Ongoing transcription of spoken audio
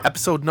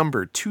Episode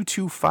number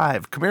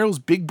 225. Camaro's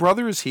big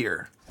brother is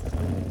here.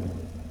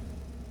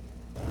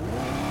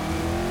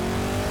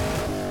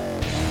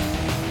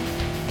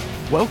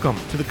 Welcome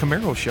to the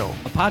Camaro Show,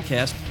 a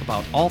podcast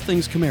about all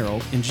things Camaro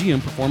and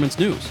GM Performance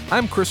News.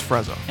 I'm Chris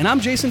Frezza. And I'm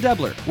Jason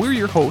Debler. We're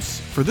your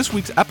hosts for this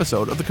week's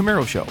episode of the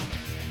Camaro Show.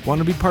 Want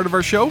to be part of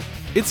our show?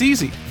 It's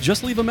easy.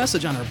 Just leave a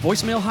message on our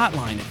voicemail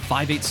hotline at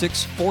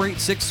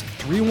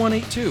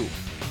 586-486-3182.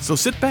 So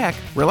sit back,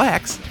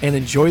 relax, and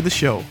enjoy the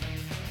show.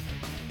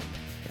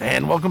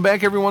 And welcome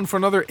back, everyone, for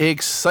another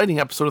exciting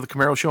episode of the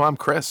Camaro Show. I'm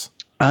Chris.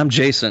 I'm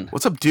Jason.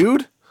 What's up,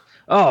 dude?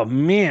 Oh,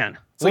 man.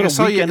 It's like I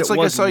saw you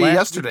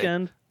yesterday.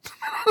 Weekend.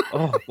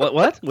 Oh,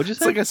 what? What'd you say?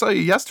 It's like I saw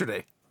you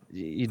yesterday.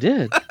 You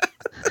did.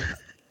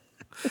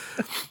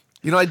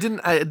 You know, I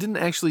didn't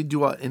actually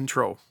do an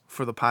intro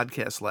for the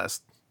podcast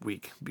last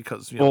week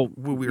because we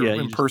were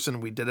in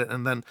person. We did it,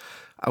 and then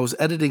I was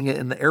editing it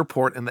in the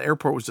airport, and the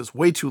airport was just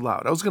way too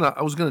loud. I was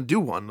gonna do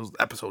one. It was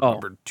episode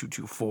number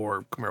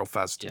 224 Camaro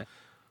Fest. Yeah.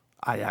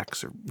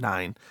 IX or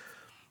 9.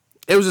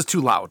 It was just too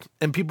loud,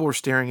 and people were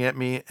staring at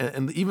me,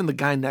 and even the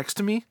guy next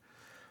to me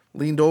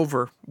leaned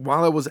over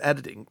while I was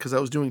editing, because I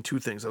was doing two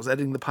things. I was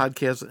editing the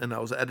podcast, and I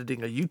was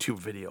editing a YouTube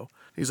video.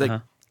 He's like,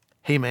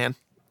 "Hey, man."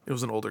 It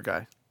was an older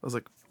guy. I was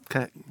like,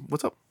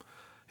 "What's up?"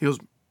 He goes,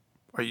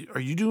 Are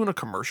you doing a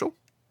commercial?"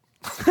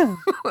 I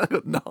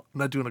go, "No, I'm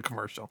not doing a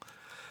commercial."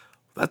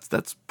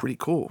 That's pretty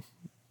cool.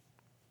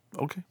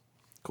 Okay,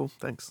 cool,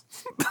 thanks.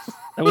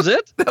 That was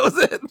it? That was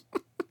it.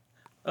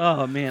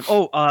 Oh, man.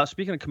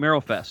 Speaking of Camaro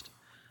Fest,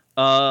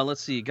 let's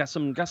see. Got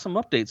some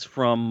updates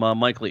from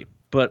Mike Lee,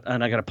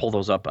 and I got to pull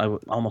those up. I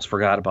almost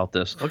forgot about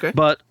this. Okay.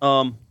 But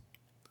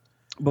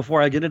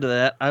before I get into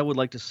that, I would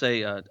like to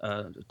say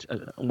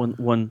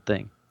one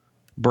thing.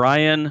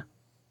 Brian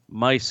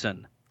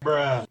Meissen.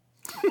 Bruh.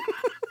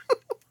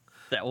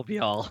 That will be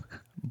all.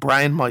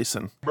 Brian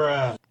Meissen.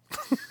 Bruh.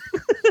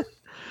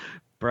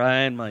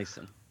 Brian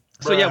Meissen.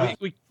 So yeah,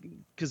 we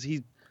because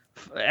he,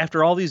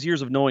 after all these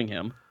years of knowing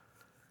him,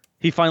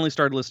 he finally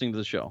started listening to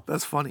the show.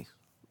 That's funny.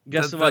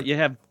 Guess what? You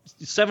have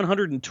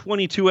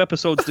 722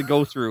 episodes to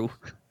go through.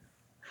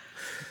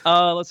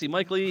 Let's see.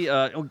 Mike Lee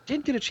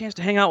didn't get a chance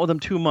to hang out with him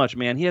too much,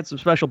 man. He had some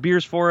special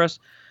beers for us.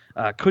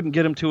 Couldn't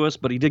get him to us,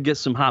 but he did get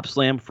some Hop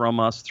Slam from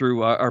us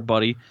through our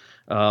buddy.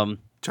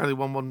 Charlie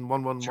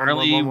 1111.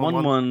 Charlie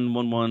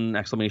 1111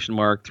 exclamation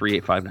mark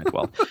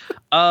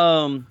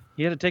 385-912.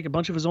 He had to take a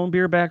bunch of his own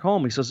beer back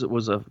home. He says it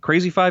was a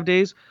crazy 5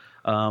 days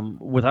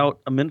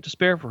without a minute to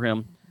spare for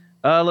him.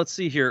 Let's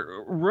see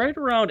here. Right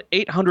around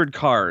 800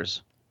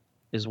 cars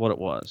is what it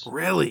was.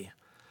 Really?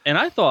 And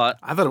I thought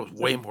it was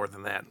way more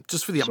than that,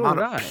 just for the amount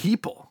of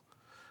people.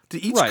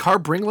 Did each car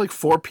bring like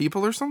 4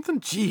 people or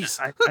something? Jeez.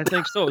 I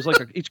think so. It was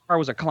like each car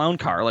was a clown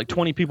car. Like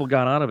 20 people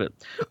got out of it.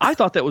 I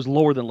thought that was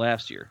lower than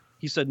last year.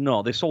 He said,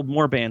 no, they sold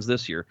more bands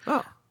this year.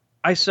 Oh.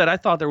 I said, I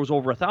thought there was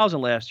over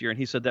 1,000 last year. And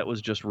he said that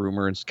was just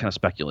rumor and kind of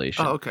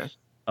speculation. Oh, okay.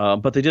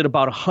 But they did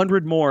about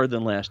 100 more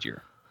than last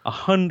year.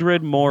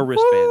 100 more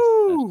wristbands.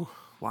 Woo!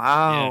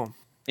 Wow.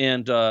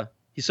 And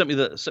he sent me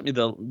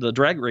the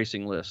drag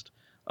racing list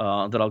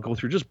that I'll go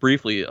through just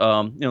briefly.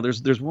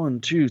 There's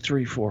 1, 2,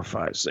 3, 4,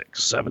 5,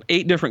 6, 7,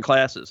 8 different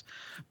classes.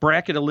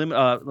 Bracket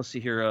let's see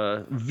here.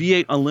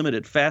 V8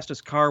 Unlimited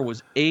fastest car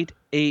was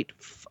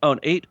 814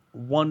 at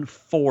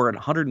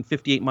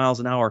 158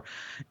 miles an hour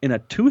in a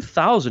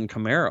 2000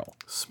 Camaro.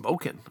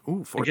 Smoking.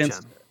 Ooh,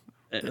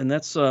 410. And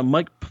that's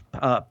Mike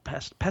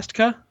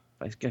Pestka.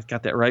 I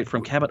got that right,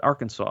 from Cabot,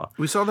 Arkansas.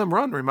 We saw them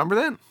run. Remember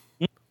that?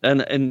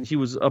 And he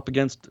was up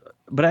against,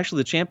 but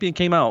actually the champion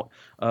came out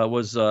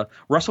was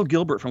Russell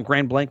Gilbert from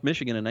Grand Blanc,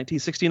 Michigan, in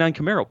 1969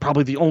 Camaro.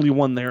 Probably the only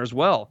one there as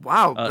well.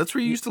 Wow, that's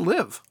where you used to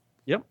live.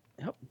 Yep.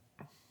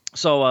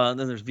 So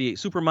then there's V8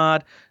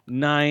 Supermod,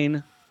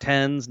 9,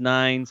 10s,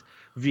 9s,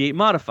 V8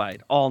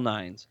 Modified, all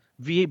 9s,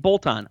 V8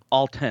 Bolt-On,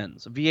 all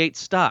 10s, V8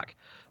 Stock,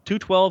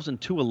 212s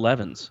and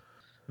 211s,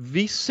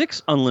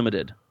 V6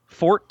 Unlimited,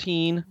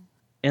 14,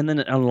 and then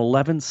an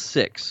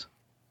 11.6.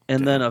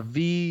 And then a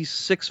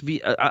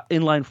V6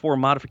 inline 4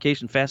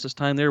 modification fastest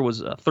time there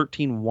was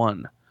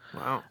 13.1.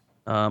 Wow.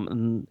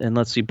 And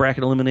let's see,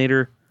 bracket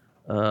eliminator,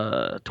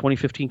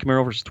 2015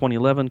 Camaro versus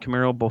 2011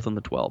 Camaro, both in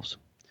the 12s.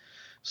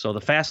 So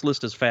the fast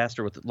list is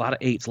faster with a lot of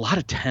 8s, a lot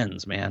of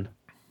 10s, man.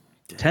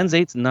 Damn. 10s,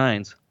 8s, and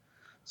 9s.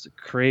 It's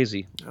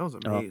crazy. I was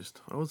amazed.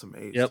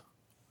 Yep.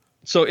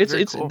 So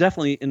it's cool.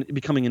 Definitely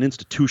becoming an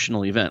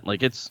institutional event.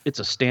 Like it's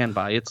a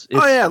standby. It's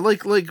oh yeah,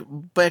 like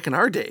back in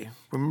our day.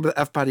 Remember the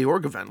F Body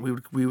Org event?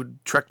 We would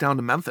trek down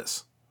to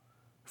Memphis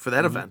for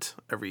that event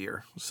every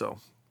year. So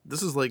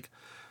this is like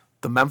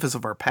the Memphis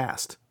of our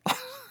past.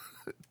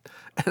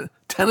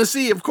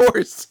 Tennessee, of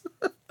course.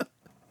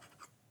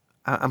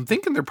 I'm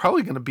thinking they're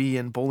probably going to be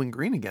in Bowling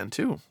Green again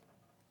too.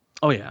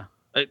 Oh yeah,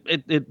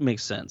 it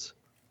makes sense.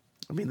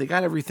 I mean, they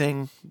got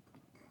everything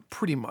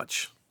pretty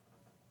much.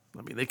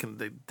 I mean,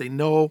 they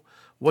know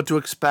what to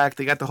expect.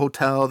 They got the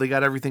hotel, they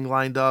got everything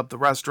lined up, the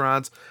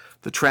restaurants,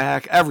 the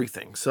track,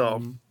 everything.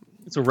 So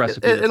it's a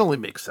recipe. It only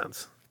makes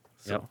sense.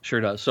 So. Yep, sure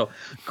does. So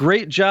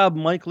great job,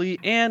 Mike Lee,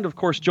 and of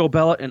course Joe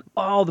Bella and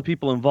all the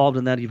people involved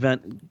in that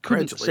event.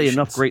 Couldn't say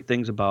enough great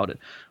things about it.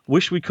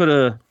 Wish we could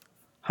have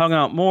hung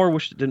out more.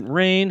 Wish it didn't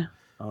rain.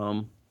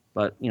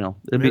 But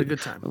it'd be a good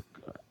time.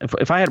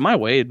 If I had my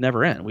way, it'd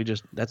never end.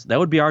 That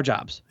would be our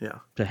jobs. Yeah.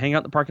 To hang out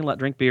in the parking lot,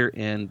 drink beer,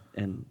 and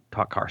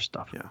talk car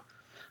stuff. Yeah.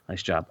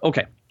 Nice job.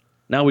 Okay,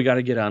 now we got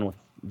to get on with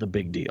the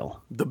big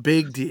deal. The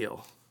big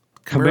deal.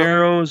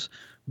 Camaro's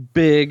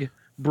big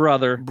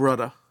brother.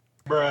 Brother.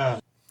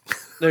 Bruh.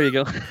 There you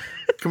go.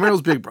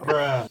 Camaro's big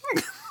brother.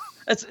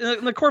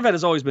 The Corvette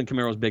has always been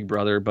Camaro's big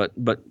brother, but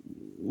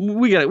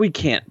we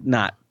can't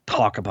not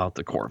talk about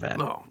the Corvette.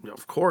 No,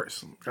 of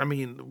course. I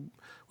mean,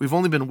 we've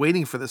only been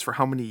waiting for this for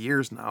how many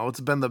years now? It's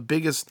been the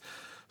biggest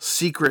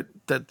secret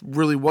that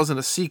really wasn't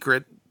a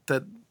secret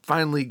that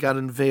finally got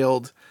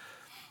unveiled.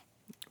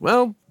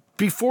 Well,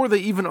 before they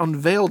even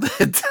unveiled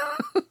it,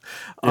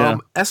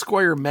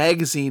 Esquire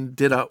magazine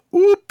did a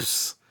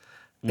oops,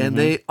 and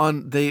they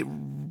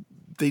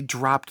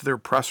dropped their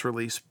press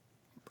release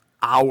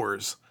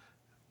hours,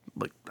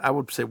 like I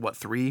would say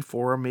 3,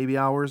 4 maybe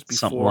hours before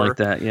something like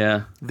that,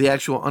 yeah, the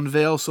actual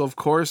unveil. So of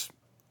course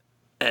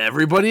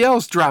everybody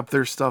else dropped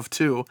their stuff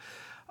too,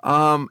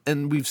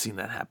 and we've seen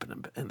that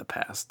happen in the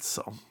past.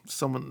 So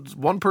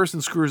one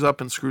person screws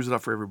up it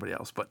up for everybody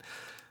else, but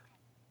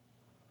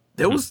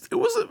it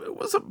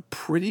was a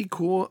pretty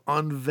cool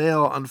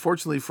unveil.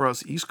 Unfortunately for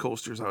us East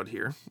Coasters out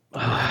here,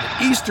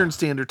 Eastern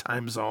Standard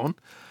Time Zone.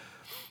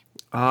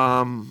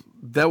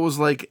 That was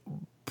like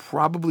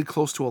probably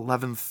close to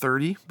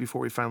 11:30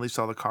 before we finally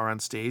saw the car on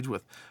stage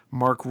with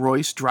Mark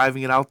Royce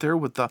driving it out there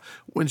with the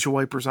windshield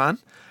wipers on.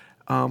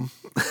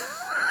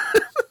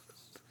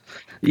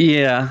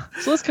 Yeah,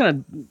 so that's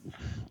kind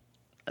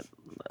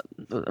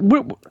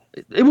of.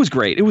 It was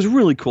great. It was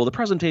really cool. The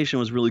presentation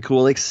was really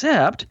cool,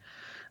 except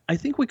I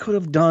think we could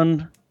have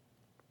done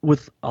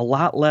with a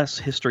lot less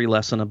history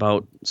lesson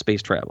about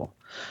space travel.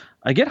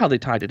 I get how they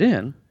tied it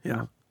in.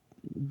 Yeah.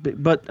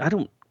 But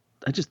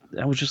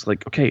I was just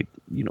like, okay,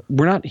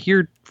 we're not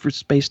here for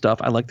space stuff.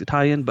 I like the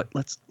tie-in, but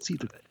let's see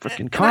the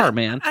freaking car,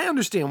 man. I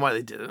understand why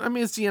they did it. I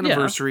mean, it's the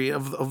anniversary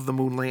of the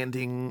moon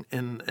landing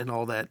and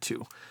all that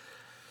too.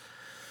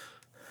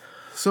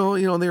 So,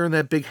 they're in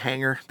that big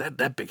hangar.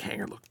 That big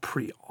hangar looked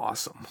pretty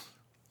awesome.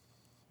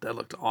 That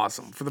looked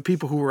awesome. For the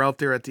people who were out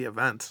there at the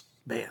event,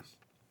 man,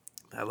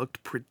 that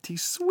looked pretty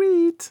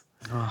sweet.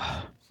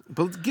 But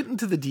let's get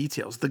into the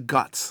details, the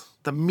guts,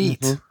 the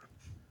meat.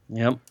 Mm-hmm.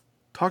 Yep.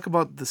 Talk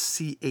about the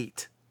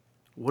C8.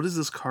 What is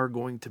this car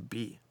going to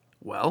be?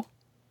 Well,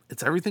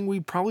 it's everything we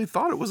probably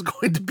thought it was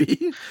going to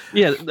be.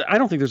 Yeah, I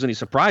don't think there's any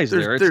surprise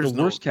there. It's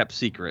the worst kept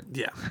secret.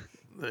 Yeah.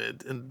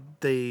 And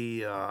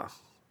they,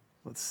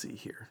 let's see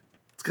here.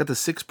 It's got the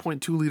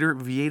 6.2 liter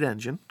V8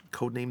 engine,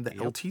 codenamed the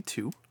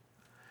LT2.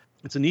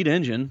 It's a neat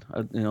engine.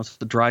 It's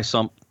the dry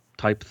sump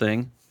type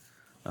thing.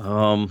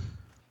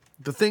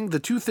 The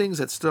two things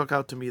that stuck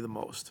out to me the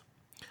most: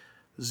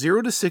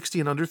 0 to 60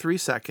 in under 3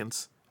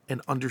 seconds,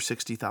 and under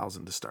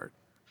 60,000 to start.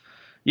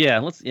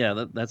 Yeah,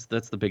 that's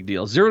the big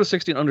deal. 0 to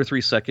 60 in under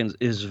 3 seconds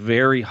is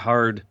very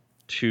hard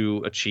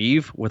to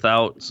achieve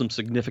without some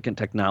significant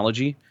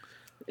technology,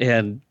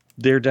 and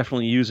they're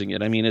definitely using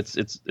it. I mean,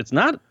 it's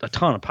not a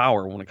ton of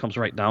power when it comes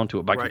right down to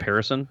it by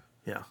comparison.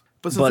 Yeah.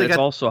 But it's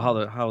also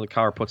how the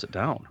car puts it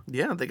down.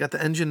 Yeah, they got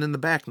the engine in the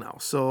back now,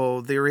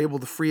 so they were able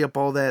to free up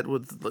all that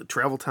with the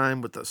travel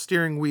time with the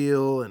steering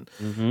wheel and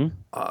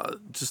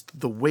just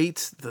the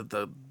weight,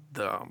 the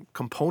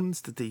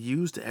components that they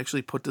used to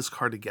actually put this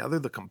car together.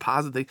 The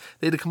composite, they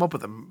had to come up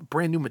with a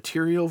brand new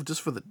material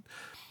just for the,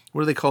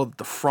 what do they call it?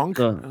 The frunk,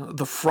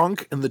 the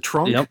frunk and the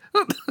trunk. Yep.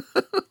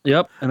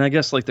 Yep, and I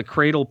guess like the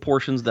cradle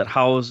portions that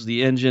house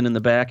the engine in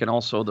the back and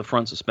also the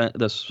front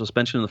the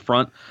suspension in the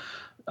front.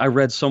 I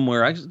read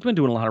somewhere, I've been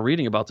doing a lot of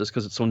reading about this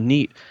because it's so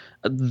neat.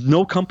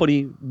 No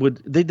company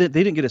they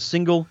didn't get a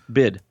single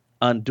bid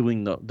on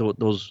doing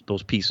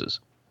those pieces.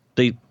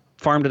 They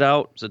farmed it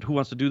out, said, who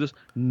wants to do this?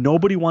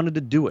 Nobody wanted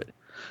to do it.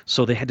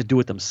 So they had to do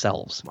it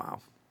themselves.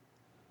 Wow.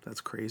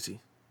 That's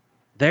crazy.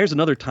 There's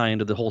another tie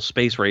into the whole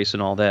space race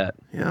and all that.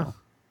 Yeah.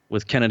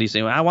 With Kennedy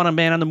saying, I want a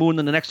man on the moon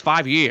in the next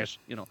 5 years.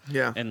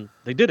 Yeah. And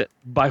they did it.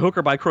 By hook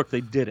or by crook,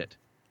 they did it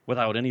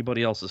without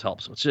anybody else's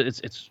help. So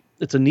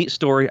it's a neat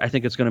story. I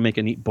think it's going to make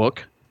a neat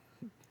book.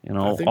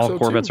 All so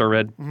Corvettes too. Are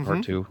red.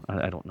 Part 2.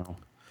 I don't know.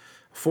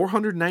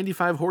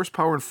 495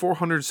 horsepower and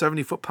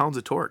 470 foot-pounds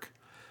of torque.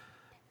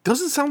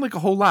 Doesn't sound like a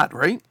whole lot,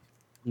 right?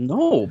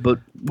 No, but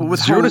with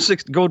 0 to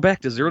 60, go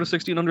back to 0 to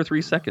 60 in under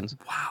 3 seconds.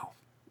 Wow.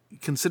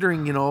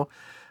 Considering, the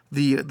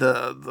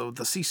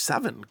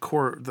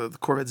C7 the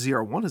Corvette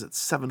ZR1 is at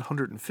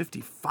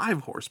 755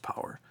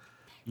 horsepower.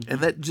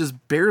 And that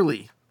just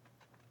barely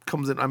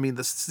comes in. I mean,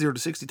 the 0 to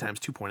 60 times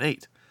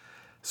 2.8.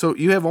 So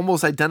you have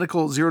almost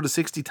identical 0 to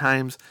 60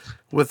 times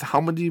with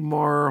how many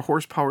more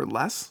horsepower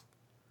less?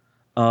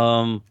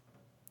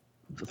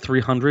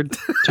 300,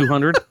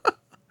 200.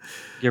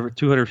 Give it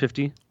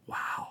 250.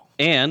 Wow.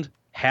 And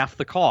half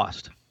the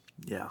cost.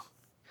 Yeah.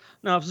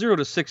 Now, if 0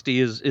 to 60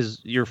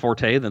 is your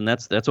forte, then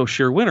that's a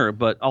sure winner.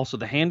 But also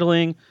the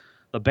handling,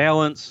 the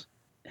balance,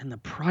 and the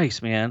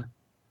price, man.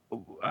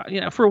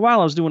 For a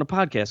while I was doing a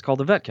podcast called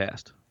the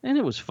Vetcast, and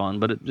it was fun,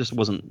 but it just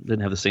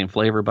didn't have the same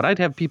flavor. But I'd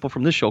have people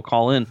from this show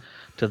call in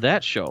to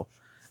that show,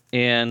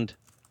 and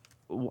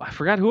I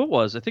forgot who it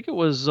was. I think it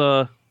was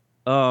son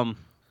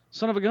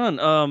of a gun.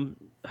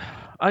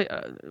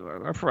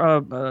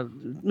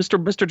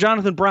 Mr.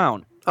 Jonathan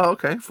Brown. Oh,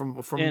 okay,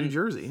 from New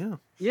Jersey,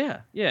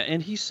 yeah. Yeah,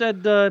 and he said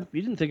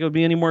he didn't think it would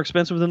be any more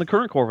expensive than the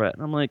current Corvette.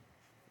 And I'm like,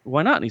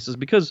 why not? And he says,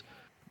 because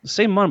the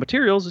same amount of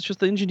materials, it's just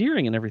the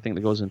engineering and everything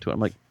that goes into it. I'm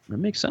like, that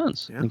makes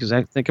sense. Yeah. Because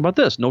I think about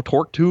this, no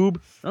torque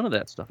tube, none of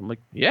that stuff. I'm like,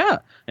 yeah,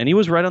 and he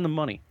was right on the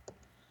money,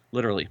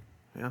 literally.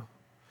 Yeah.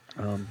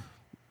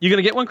 You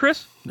gonna get one,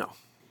 Chris? No.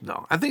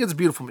 I think it's a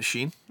beautiful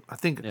machine. I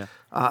think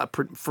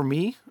for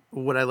me,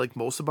 what I like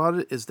most about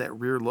it is that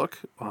rear look.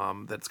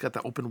 That's got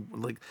that open,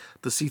 like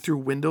the see-through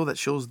window that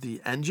shows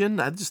the engine.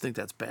 I just think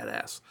that's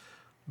badass.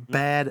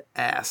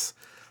 Badass.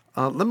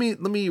 Let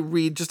me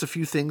read just a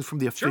few things from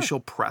the official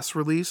press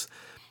release.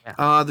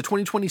 Yeah. The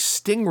 2020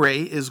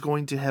 Stingray is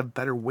going to have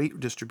better weight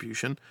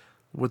distribution,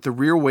 with the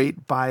rear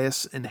weight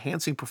bias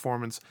enhancing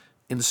performance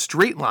in the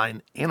straight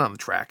line and on the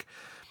track.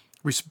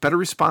 Better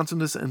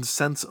responsiveness and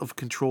sense of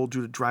control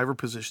due to driver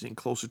positioning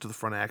closer to the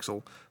front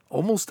axle,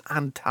 almost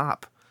on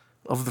top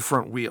of the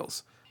front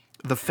wheels.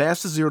 The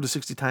fastest 0 to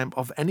 60 time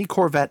of any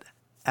Corvette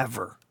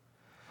ever.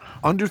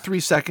 Under 3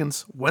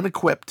 seconds when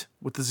equipped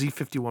with the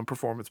Z51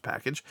 performance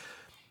package.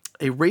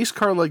 A race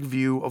car-like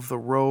view of the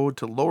road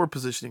to lower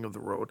positioning of the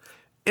road.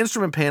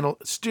 Instrument panel,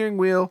 steering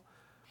wheel,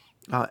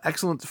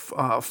 excellent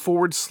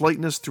forward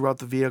slightness throughout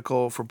the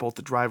vehicle for both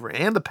the driver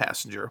and the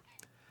passenger.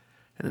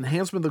 An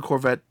enhancement of the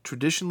Corvette,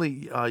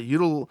 traditionally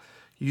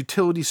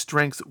utility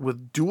strength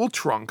with dual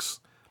trunks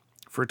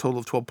for a total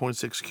of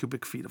 12.6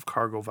 cubic feet of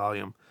cargo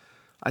volume.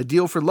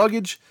 Ideal for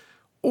luggage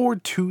or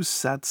 2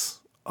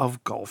 sets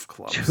of golf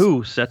clubs.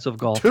 2 sets of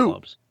golf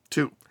clubs.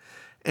 2.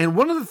 And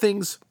one of the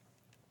things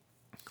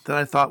that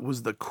I thought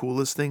was the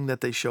coolest thing that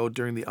they showed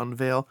during the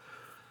unveil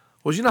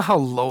was, you know how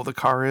low the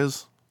car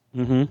is?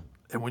 Mm-hmm.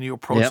 And when you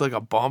approach like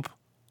a bump,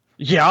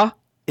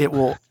 it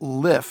will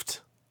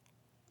lift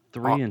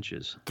 3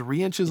 inches.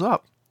 3 inches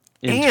up.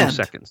 In 2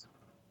 seconds.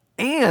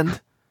 And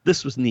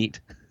this was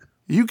neat.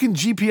 You can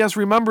GPS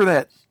remember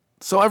that.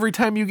 So every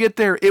time you get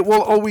there, it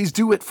will always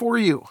do it for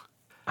you.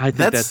 I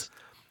think that's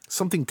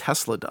something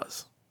Tesla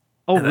does.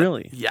 Oh,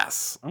 really?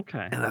 Yes.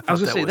 Okay. And I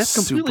was going to say, that's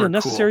completely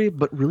unnecessary, cool.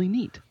 But really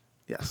neat.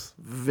 Yes.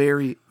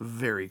 Very,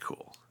 very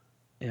cool.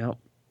 Yeah.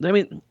 I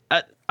mean,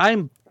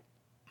 I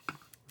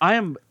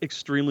am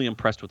extremely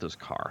impressed with this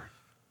car.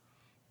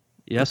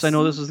 Yes, I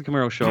know this is the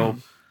Camaro show,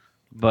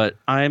 but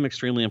I am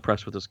extremely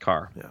impressed with this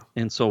car. Yeah.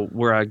 And so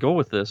where I go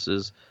with this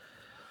is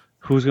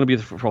who's going to be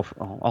the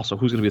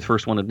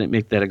first one to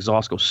make that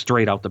exhaust go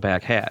straight out the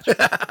back hatch,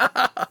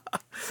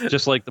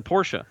 just like the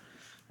Porsche.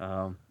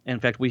 In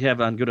fact, we have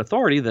on good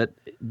authority that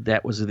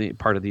was the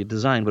part of the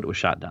design, but it was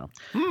shot down.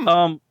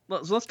 So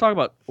let's talk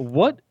about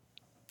what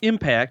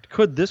impact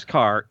could this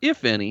car,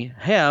 if any,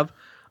 have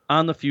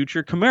on the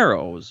future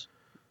Camaros,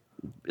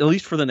 at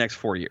least for the next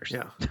 4 years.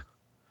 Yeah.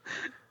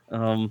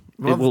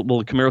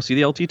 Will Camaro see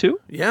the LT2?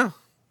 Yeah.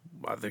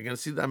 Well, they're going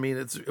to see that. I mean,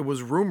 it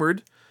was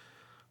rumored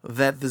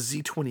that the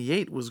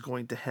Z28 was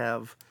going to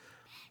have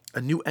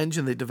a new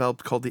engine they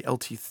developed called the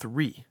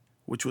LT3,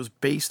 which was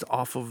based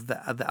off of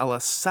the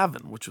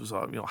LS7, which was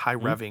high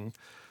revving,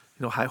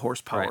 high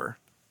horsepower,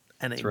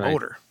 and a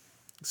motor.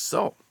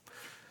 So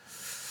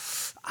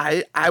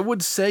I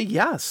would say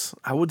yes.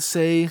 I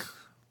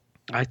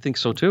think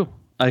so too.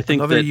 I think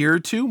another year or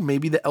two,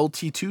 maybe the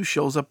LT2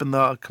 shows up in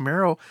the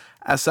Camaro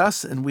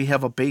SS, and we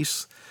have a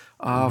base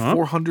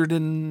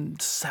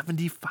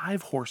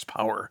 475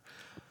 horsepower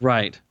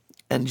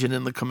engine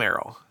in the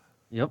Camaro.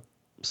 Yep,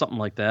 something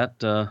like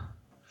that.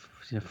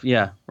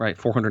 Yeah, right.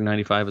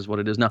 495 is what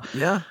it is now.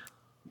 Yeah.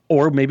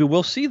 Or maybe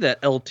we'll see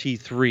that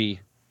LT3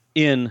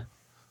 in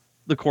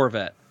the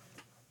Corvette,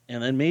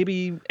 and then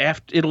maybe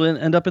it'll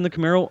end up in the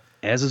Camaro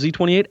as a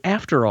Z28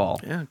 after all.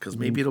 Yeah, because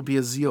maybe it'll be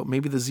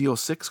maybe the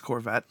Z06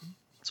 Corvette.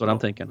 That's what I'm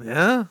thinking.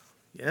 Yeah.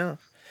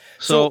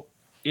 So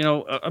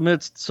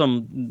amidst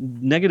some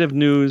negative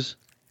news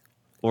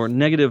or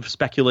negative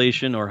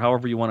speculation, or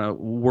however you want to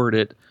word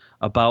it,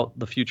 about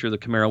the future of the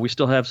Camaro, we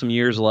still have some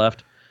years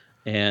left,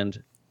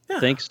 and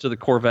thanks to the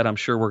Corvette, I'm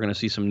sure we're going to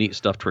see some neat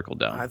stuff trickle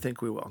down. I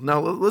think we will.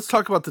 Now, let's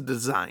talk about the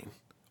design.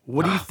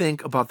 What do you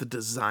think about the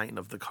design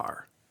of the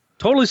car?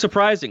 Totally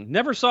surprising.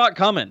 Never saw it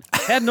coming.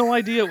 Had no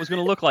idea it was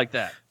going to look like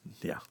that.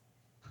 Yeah.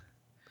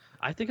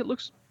 I think it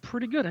looks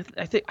pretty good.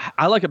 I think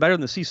I like it better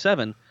than the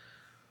C7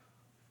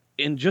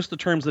 in just the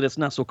terms that it's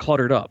not so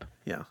cluttered up.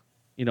 Yeah.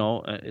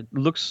 It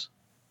looks...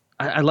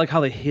 I like how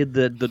they hid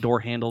the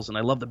door handles, and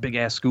I love the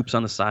big-ass scoops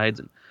on the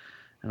sides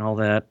and all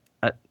that.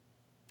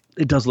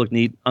 It does look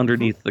neat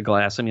underneath the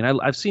glass. I mean,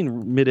 I've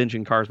seen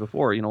mid-engine cars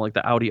before, like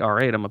the Audi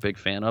R8 I'm a big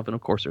fan of, and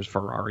of course there's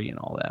Ferrari and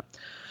all that.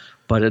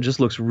 But it just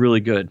looks really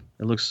good.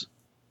 I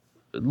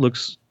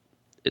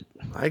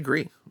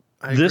agree.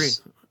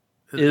 This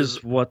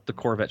is what the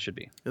Corvette should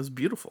be. It's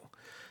beautiful.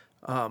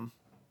 I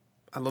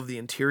love the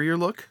interior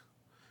look.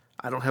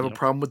 I don't have a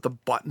problem with the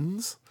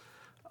buttons.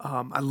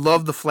 I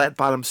love the flat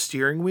bottom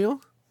steering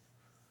wheel.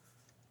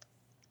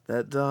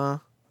 That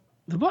the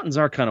buttons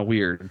are kind of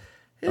weird.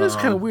 It is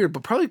kind of weird,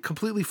 but probably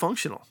completely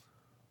functional.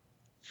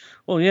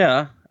 Well,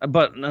 yeah,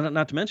 but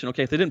not to mention,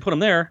 okay, if they didn't put them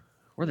there,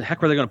 where the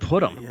heck were they going to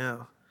put them? Yeah.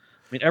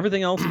 I mean,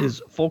 everything else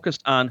is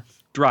focused on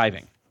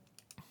driving.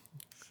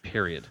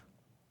 Period.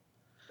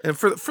 And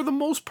for the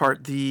most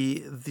part,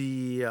 the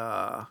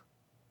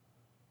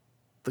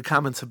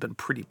comments have been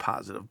pretty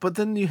positive. But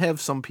then you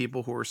have some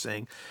people who are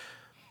saying,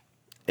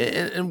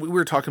 and we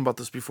were talking about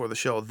this before the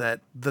show,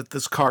 that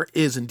this car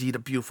is indeed a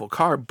beautiful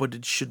car, but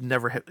it should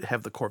never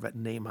have the Corvette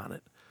name on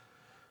it.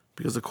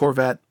 Because the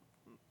Corvette,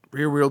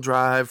 rear-wheel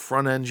drive,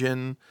 front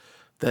engine,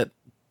 that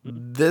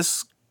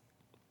this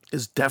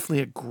is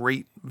definitely a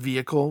great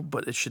vehicle,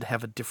 but it should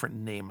have a different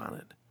name on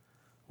it.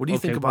 What do you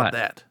think about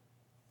that?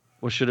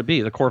 What should it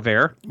be? The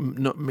Corvair?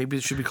 No, maybe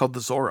it should be called the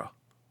Zora.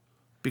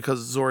 Because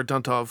Zora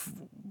Duntov,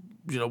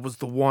 was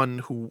the one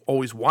who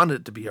always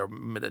wanted it to be a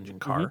mid-engine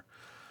car. Mm-hmm.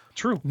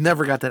 True.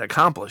 Never got that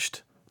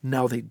accomplished.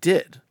 Now they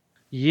did.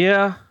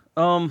 Yeah.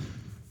 Well,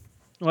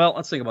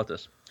 let's think about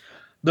this.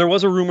 There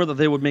was a rumor that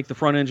they would make the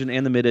front engine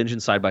and the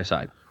mid-engine side by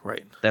side.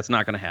 Right. That's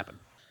not going to happen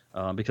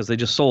because they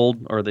just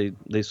sold, or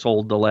they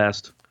sold the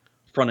last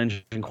front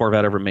engine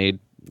Corvette ever made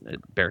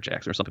at Bear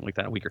Jacks or something like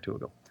that a week or two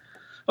ago.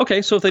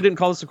 Okay, so if they didn't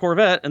call this a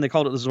Corvette and they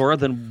called it the Zora,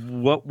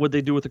 then what would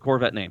they do with the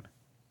Corvette name?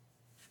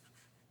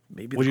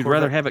 Maybe would you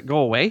rather have it go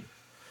away?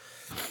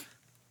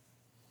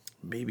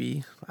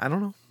 Maybe. I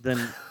don't know.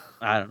 Then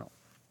I don't know.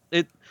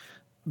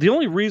 The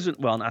only reason,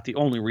 well, not the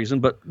only reason,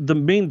 but the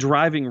main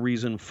driving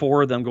reason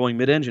for them going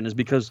mid-engine is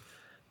because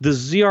the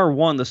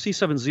ZR1, the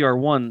C7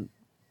 ZR1,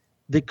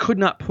 they could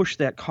not push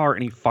that car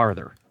any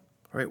farther.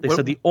 Right. They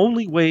said the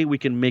only way we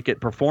can make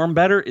it perform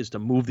better is to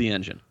move the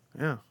engine.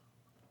 Yeah.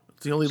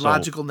 It's the only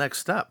logical next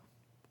step.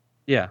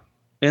 Yeah.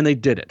 And they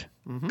did it.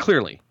 Mm-hmm.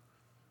 Clearly.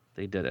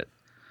 They did it.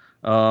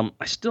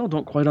 I still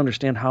don't quite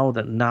understand how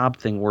that knob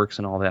thing works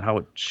and all that, how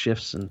it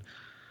shifts. And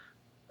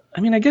I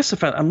mean, I guess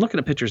if I'm looking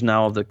at pictures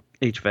now of the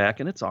HVAC,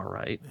 and it's all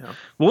right. Yeah.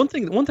 Well,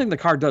 one thing the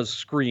car does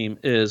scream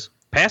is,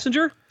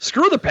 passenger?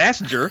 Screw the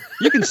passenger.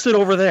 You can sit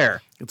over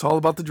there. It's all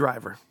about the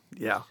driver.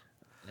 Yeah.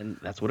 And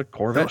that's what a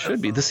Corvette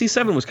should be. The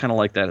C7 was kind of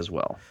like that as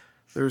well.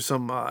 There's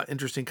some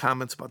interesting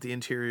comments about the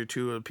interior,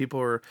 too. People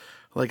are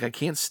like, I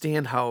can't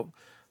stand how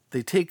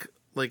they take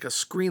like a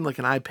screen like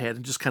an iPad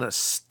and just kind of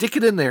stick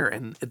it in there,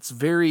 and it's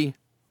very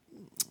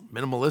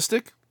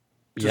minimalistic.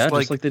 Just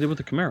like they did with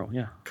the Camaro.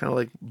 Yeah. Kind of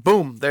like,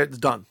 boom, there, it's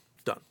done.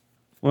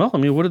 Well, I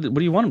mean, what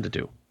do you want them to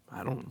do?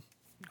 I don't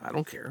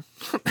care.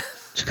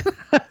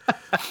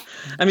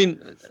 I mean,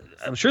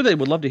 I'm sure they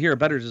would love to hear a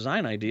better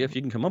design idea if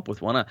you can come up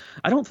with one.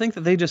 I don't think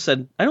that they just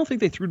said. I don't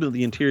think they threw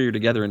the interior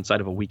together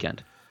inside of a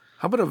weekend.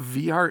 How about a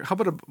VR? How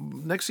about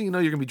next thing you know,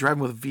 you're gonna be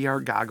driving with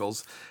VR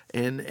goggles,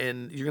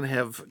 and you're gonna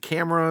have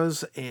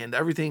cameras and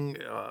everything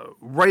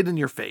right in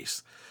your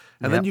face,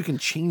 and then you can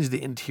change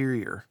the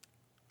interior.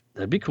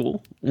 That'd be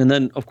cool. And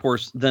then, of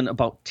course,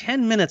 about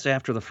 10 minutes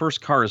after the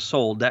first car is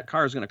sold, that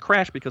car is going to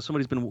crash because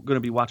somebody's going to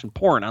be watching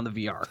porn on the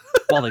VR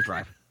while they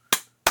drive.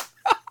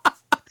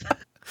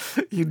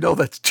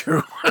 That's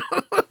true.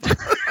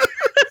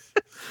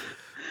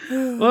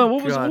 Well,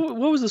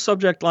 what was the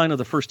subject line of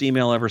the first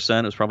email ever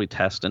sent? It was probably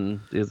test, and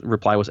the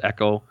reply was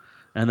echo.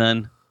 And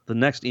then the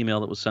next email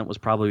that was sent was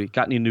probably,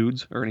 got any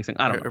nudes or anything?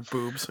 I don't know. Or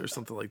boobs or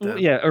something like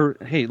that. Yeah, or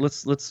hey,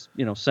 let's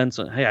send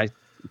some. Hey,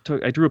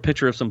 I drew a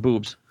picture of some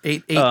boobs.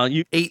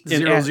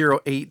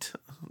 80085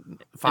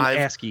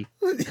 ASCII.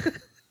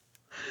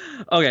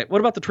 Okay, what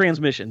about the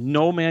transmission?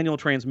 No manual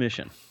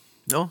transmission.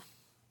 No.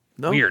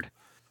 Weird.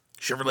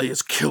 Chevrolet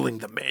is killing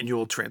the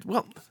manual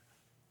Well,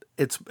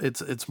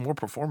 it's more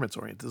performance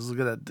oriented.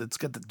 It's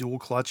got the dual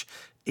clutch,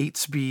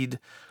 8-speed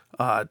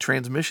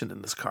transmission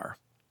in this car.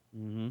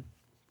 Mm-hmm.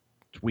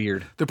 It's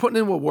weird. They're putting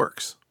in what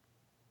works.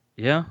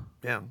 Yeah.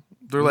 Yeah.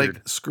 They're weird.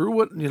 Like, screw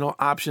what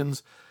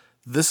options.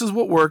 This is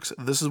what works.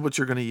 This is what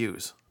you're going to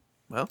use.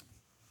 Well,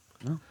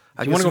 do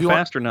you want to go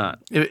fast or not?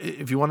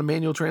 If you want a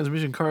manual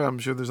transmission car, I'm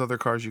sure there's other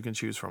cars you can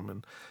choose from,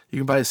 and you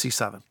can buy a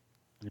C7.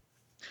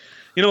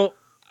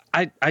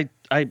 I'm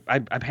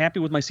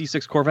happy with my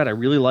C6 Corvette. I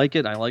really like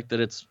it. I like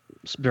that it's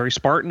very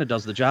Spartan. It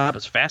does the job.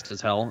 It's fast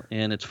as hell,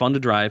 and it's fun to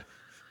drive.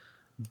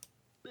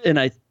 And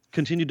I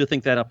continued to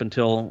think that up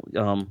until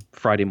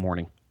Friday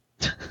morning.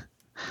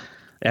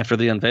 After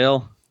the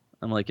unveil,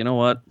 I'm like, you know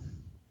what?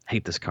 I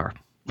hate this car.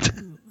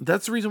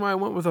 That's the reason why I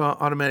went with an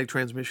automatic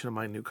transmission in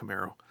my new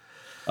Camaro.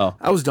 Oh.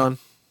 I was done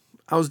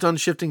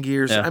shifting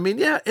gears. Yeah. I mean,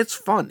 yeah, it's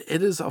fun.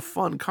 It is a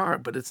fun car,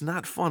 but it's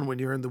not fun when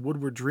you're in the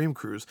Woodward Dream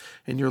Cruise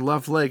and your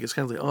left leg is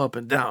kind of like up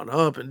and down,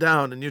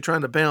 and you're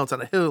trying to balance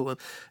on a hill,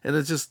 and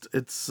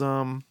it's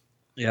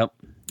Yep.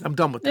 I'm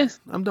done with that. Yes.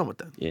 I'm done with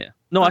that. Yeah.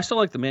 No, I still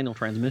like the manual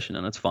transmission,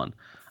 and it's fun.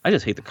 I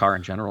just hate the car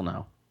in general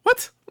now.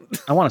 What?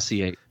 I want a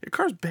C8. Your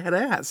car's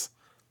badass.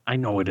 I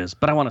know it is,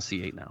 but I want a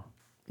C8 now.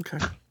 Okay.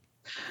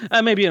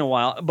 Maybe in a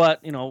while,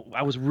 but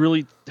I was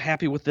really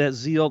happy with that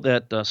Zeal,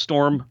 that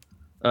Storm.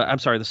 I'm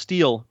sorry, the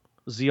Steel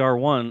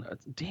ZR1.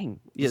 Dang,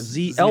 yeah,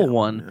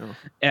 ZL1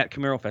 at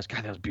Camaro Fest.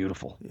 God, that was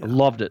beautiful. Yeah. I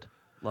loved it.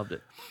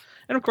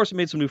 And of course, we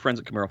made some new friends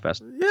at Camaro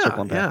Fest.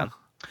 Circling back on.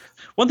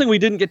 One thing we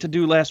didn't get to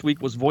do last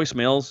week was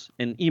voicemails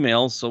and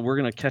emails, so we're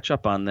going to catch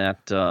up on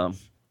that.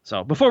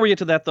 So before we get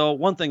to that, though,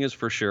 one thing is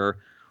for sure.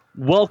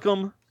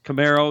 Welcome,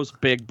 Camaro's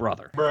big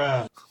brother.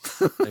 Bruh.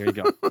 There you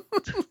go.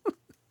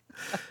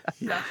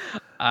 Yeah.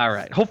 All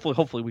right.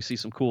 Hopefully we see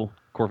some cool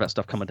Corvette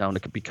stuff coming down that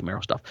could be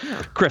Camaro stuff.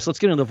 Yeah. Chris, let's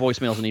get into the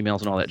voicemails and emails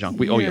and all that junk.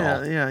 We owe you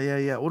all.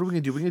 Yeah. What are we going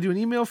to do? We're going to do an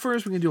email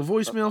first? We're going to do a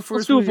voicemail first?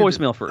 Let's do a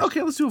voicemail first.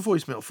 Okay, let's do a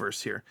voicemail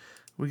first here.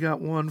 We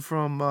got one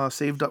from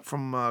saved up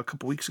from a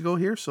couple weeks ago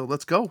here, so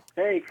let's go.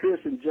 Hey, Chris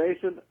and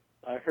Jason.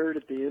 I heard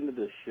at the end of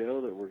the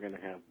show that we're going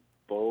to have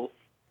both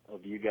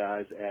of you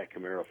guys at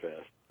Camaro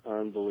Fest.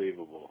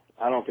 Unbelievable.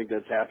 I don't think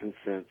that's happened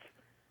since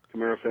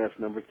Camaro Fest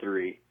number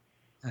 3.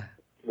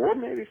 Or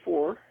maybe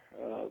 4.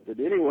 But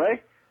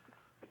anyway,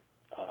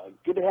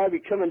 good to have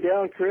you coming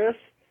down, Chris.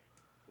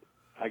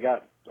 I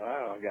got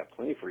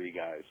plenty for you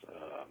guys.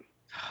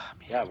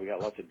 Yeah, we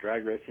got lots of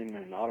drag racing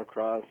and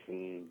autocross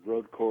and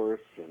road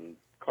course and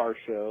car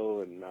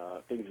show, and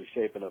things are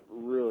shaping up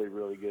really,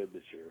 really good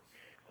this year.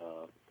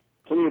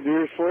 Plenty of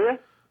beers for you.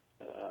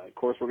 Of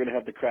course, we're going to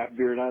have the craft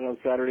beer night on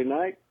Saturday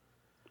night,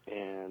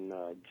 and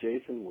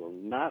Jason will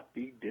not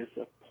be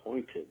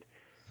disappointed.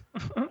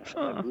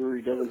 The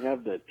brewery doesn't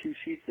have the 2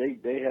 sheets.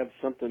 They have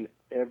something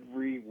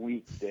every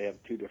week. They have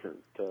 2 different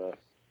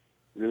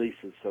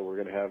releases. So we're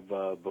going to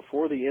have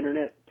Before the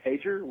Internet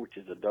Pager, which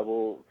is a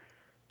double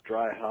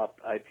dry hop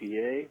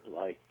IPA,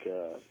 like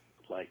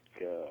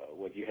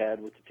what you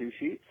had with the 2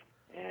 sheets,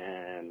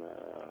 and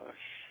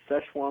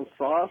Szechuan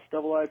Sauce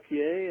double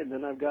IPA. And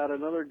then I've got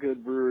another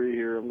good brewery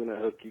here I'm going to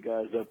hook you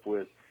guys up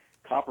with,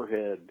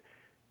 Copperhead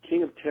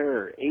King of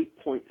Terror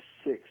 8.6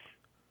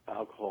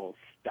 alcohol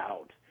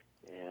stout.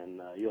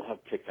 And you'll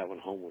have to take that one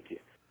home with you.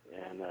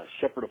 And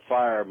Shepherd of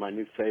Fire, my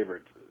new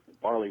favorite,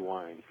 barley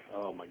wine.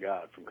 Oh, my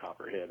God, from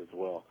Copperhead as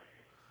well.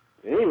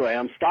 Anyway,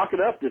 I'm stocking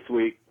up this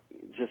week.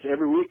 Just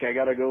every week I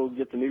got to go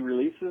get the new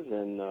releases,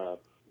 and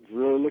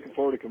really looking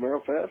forward to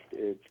Camaro Fest.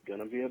 It's going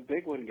to be a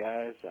big one,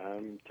 guys.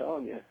 I'm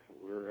telling you.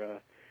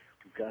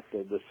 We've got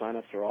the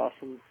sign-ups are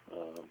awesome.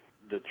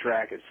 The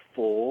track is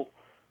full.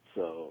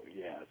 So,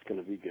 yeah, it's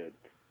going to be good.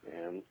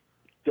 And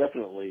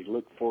definitely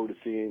look forward to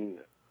seeing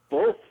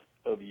both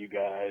of you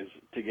guys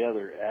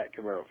together at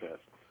Camaro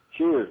Fest.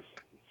 Cheers.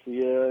 See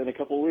you in a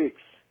couple of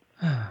weeks.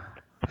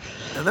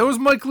 And that was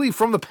Mike Lee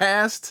from the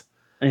past.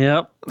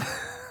 Yep.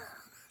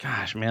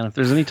 Gosh, man, if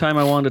there's any time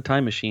I wanted a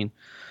time machine,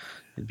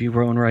 it'd be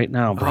rolling right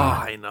now, bro. Oh,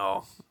 I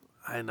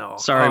know.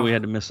 Sorry we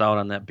had to miss out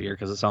on that beer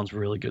because it sounds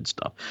really good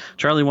stuff.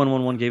 Charlie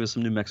 111 gave us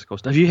some New Mexico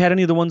stuff. Have you had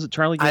any of the ones that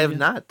Charlie gave you?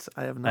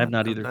 I have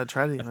not either. I've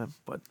tried any of them,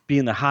 but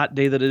being the hot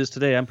day that it is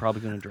today, I'm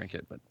probably going to drink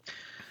it, but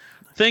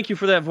thank you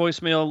for that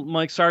voicemail,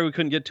 Mike. Sorry we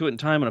couldn't get to it in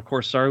time, and of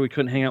course, sorry we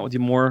couldn't hang out with you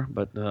more.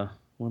 But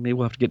maybe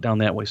we'll have to get down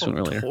that way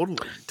sooner or later.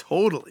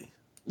 Totally.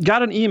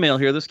 Got an email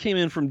here. This came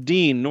in from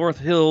Dean, North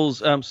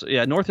Hills,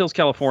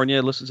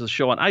 California. Listens to the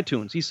show on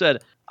iTunes. He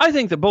said, "I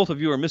think that both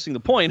of you are missing the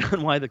point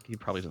on why he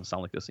probably doesn't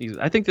sound like this.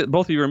 I think that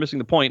both of you are missing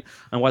the point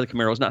on why the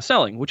Camaro is not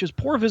selling, which is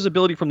poor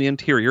visibility from the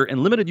interior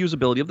and limited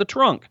usability of the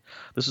trunk.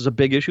 This is a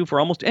big issue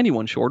for almost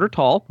anyone, short or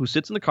tall, who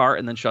sits in the car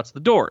and then shuts the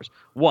doors.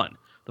 1.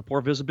 The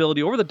poor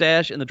visibility over the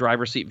dash and the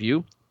driver's seat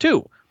view.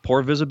 2.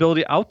 Poor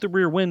visibility out the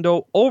rear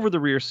window over the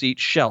rear seat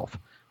shelf.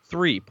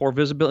 3. Poor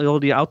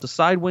visibility out the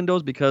side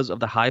windows because of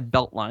the high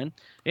belt line.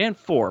 And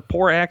 4.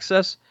 Poor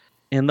access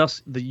and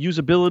thus the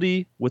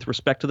usability with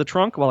respect to the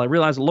trunk. While I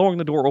realize lowering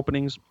the door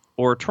openings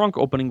or trunk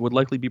opening would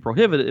likely be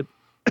prohibited,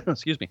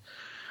 excuse me,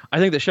 I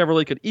think that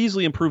Chevrolet could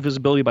easily improve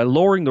visibility by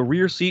lowering the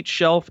rear seat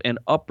shelf and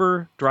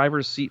upper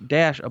driver's seat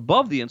dash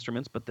above the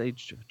instruments, but they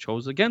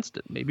chose against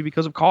it, maybe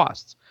because of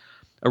costs.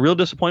 A real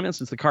disappointment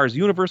since the car is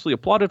universally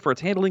applauded for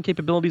its handling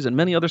capabilities and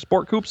many other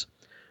sport coupes.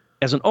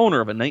 As an owner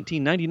of a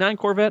 1999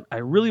 Corvette, I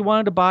really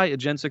wanted to buy a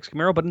Gen 6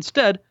 Camaro, but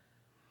instead,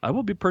 I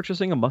will be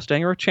purchasing a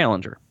Mustang or a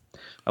Challenger.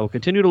 I will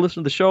continue to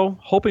listen to the show,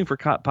 hoping for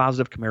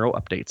positive Camaro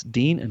updates.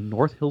 Dean in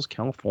North Hills,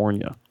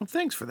 California." Well,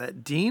 thanks for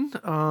that, Dean.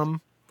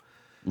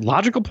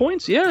 Logical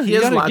points, yeah. He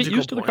has logical get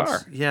used to the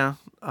car. Yeah.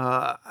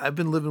 I've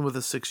been living with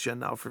a 6th gen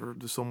now for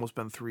it's almost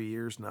been 3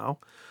 years now.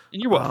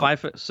 And you're what,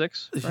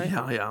 5'6",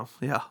 right?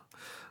 Yeah.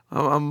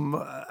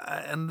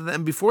 And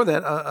then before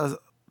that,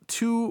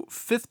 2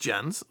 5th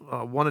gens,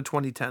 one a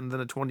 2010, then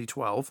a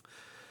 2012.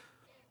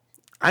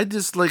 I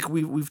just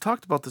we've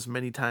talked about this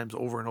many times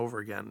over and over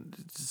again.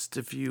 Just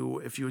if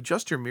you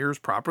adjust your mirrors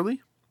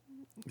properly,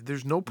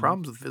 there's no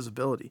problems with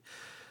visibility.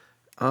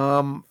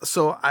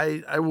 So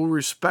I will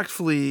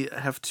respectfully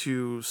have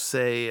to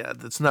say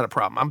that's not a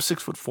problem. I'm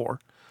 6'4".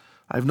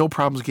 I have no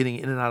problems getting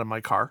in and out of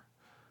my car.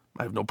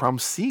 I have no problem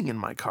seeing in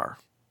my car.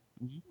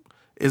 Mm-hmm.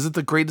 Is it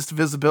the greatest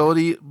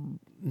visibility?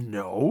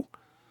 No.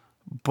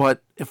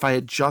 But if I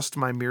adjust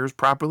my mirrors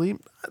properly,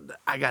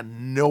 I got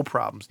no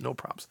problems.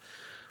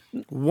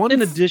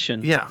 In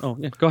addition. Yeah. Oh,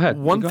 yeah. Go ahead.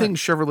 One thing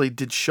Chevrolet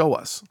did show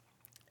us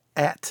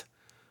at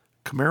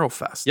Camaro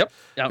Fest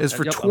is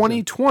for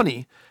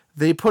 2020,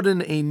 they put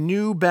in a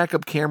new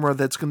backup camera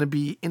that's going to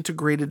be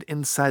integrated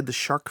inside the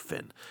shark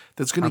fin.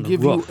 That's going to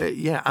give you,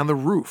 on the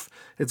roof.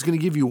 It's going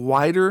to give you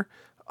wider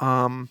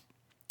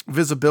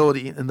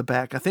visibility in the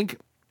back. I think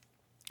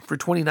for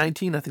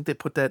 2019, I think they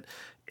put that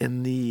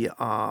in the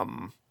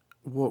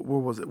where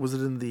was it? Was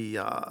it in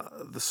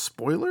the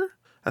spoiler?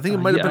 I think it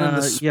might have been in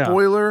the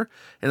spoiler,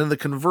 and in the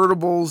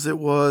convertibles, it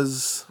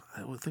was.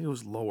 I think it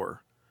was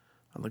lower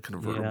on the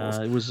convertibles.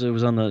 Yeah, it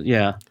was on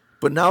the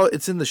But now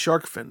it's in the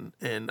shark fin,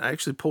 and I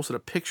actually posted a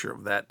picture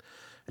of that,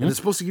 and it's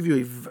supposed to give you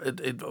a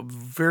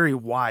very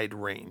wide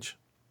range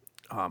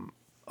of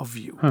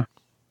view. Huh.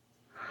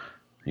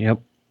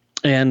 Yep,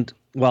 and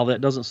while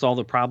that doesn't solve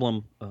the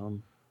problem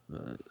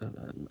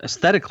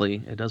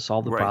aesthetically, it does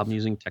solve the problem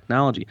using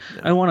technology.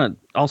 Yeah. I want to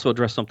also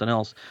address something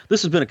else.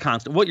 This has been a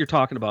constant. What you're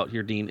talking about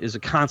here, Dean, is a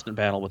constant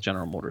battle with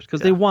General Motors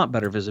because they want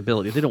better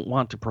visibility. They don't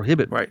want to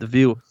prohibit the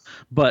view,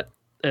 but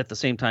at the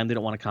same time, they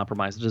don't want to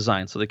compromise the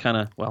design. So they kind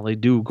of, they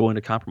do go into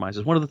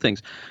compromises. One of the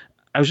things,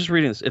 I was just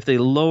reading this, if they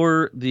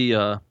lower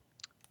the,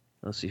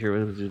 let's see here,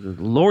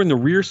 lowering the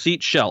rear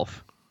seat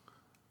shelf,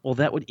 well,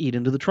 that would eat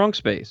into the trunk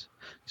space.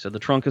 He said the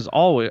trunk is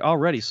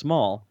already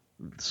small.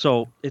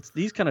 So it's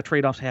these kind of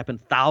trade-offs happen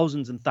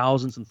thousands and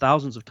thousands and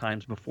thousands of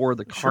times before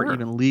the car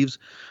even leaves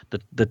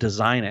the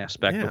design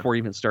aspect, before it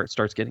even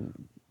starts getting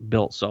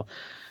built. So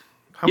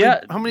how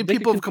many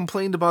people have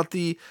complained about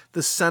the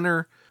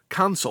center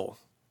console?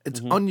 It's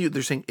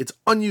they're saying it's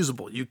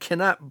unusable. You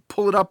cannot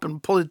pull it up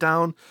and pull it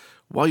down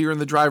while you're in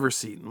the driver's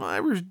seat.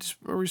 I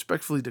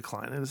respectfully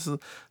decline. And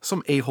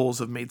some a-holes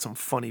have made some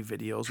funny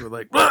videos where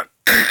like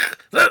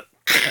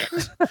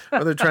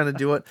or they're trying to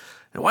do it.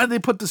 And why did they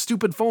put the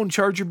stupid phone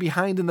charger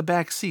behind in the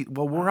back seat?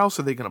 Well, where else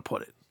are they going to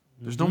put it?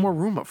 There's no more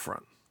room up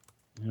front.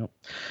 Yep.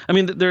 I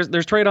mean,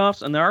 there's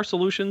trade-offs and there are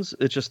solutions.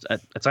 It's just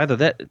it's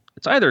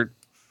either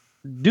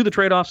do the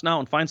trade-offs now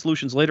and find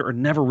solutions later, or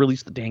never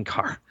release the dang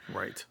car.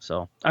 Right.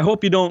 So I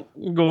hope you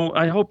don't go.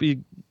 I hope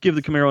you give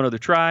the Camaro another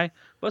try.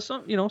 But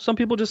some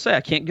people just say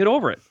I can't get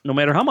over it, no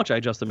matter how much I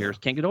adjust the mirrors.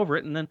 Can't get over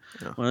it, and then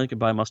you can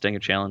buy a Mustang or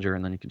Challenger,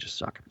 and then you can just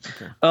suck.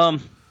 Okay.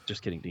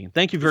 Just kidding, Dean.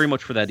 Thank you very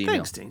much for that email.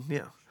 Thanks, Dean.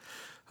 Yeah.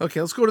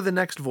 Okay, let's go to the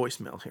next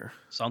voicemail here.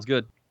 Sounds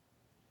good.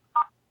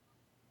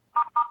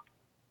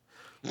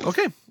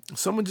 Okay,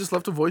 someone just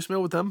left a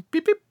voicemail with them.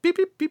 Beep, beep, beep,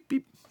 beep, beep,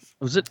 beep.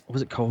 Was it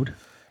code?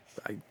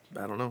 I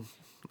don't know.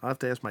 I'll have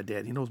to ask my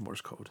dad. He knows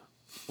Morse code.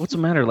 What's the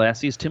matter,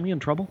 Lassie? Is Timmy in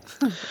trouble?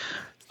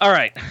 All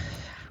right.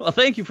 Well,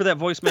 thank you for that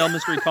voicemail,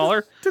 mystery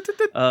caller.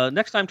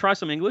 Next time, try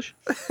some English.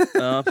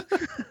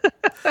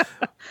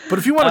 But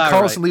if you want to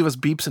call us and leave us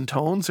beeps and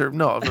tones,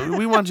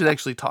 we want you to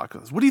actually talk to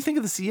us. What do you think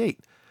of the C8?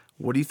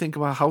 What do you think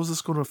about how is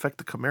this going to affect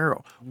the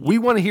Camaro? We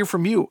want to hear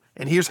from you,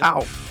 and here's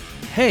how.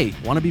 Hey,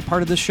 want to be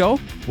part of this show?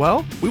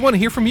 Well, we want to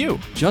hear from you.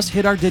 Just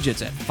hit our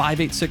digits at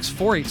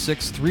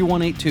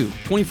 586-486-3182,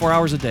 24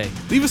 hours a day.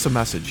 Leave us a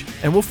message,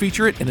 and we'll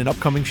feature it in an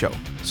upcoming show.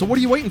 So what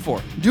are you waiting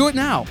for? Do it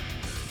now.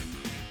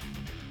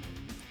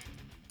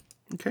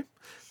 Okay.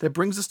 That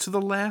brings us to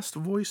the last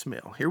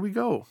voicemail. Here we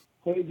go.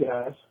 Hey,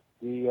 guys.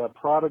 The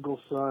prodigal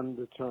son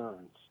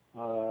returns.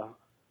 You're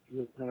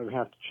going to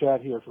have to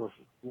chat here for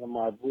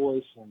my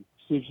voice and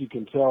see if you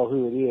can tell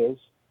who it is,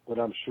 but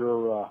I'm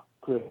sure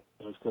Chris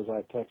knows because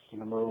I texted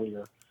him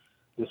earlier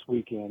this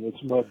weekend. It's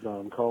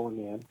Mudbone calling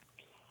in.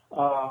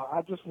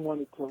 I just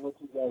wanted to let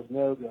you guys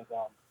know that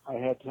I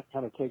had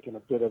kind of taken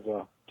a bit of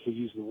to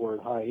use the word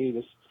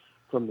hiatus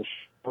from the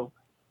show,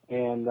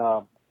 and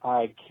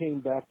I came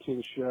back to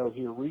the show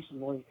here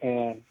recently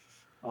and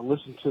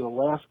listened to the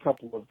last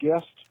couple of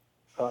guest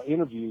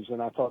interviews,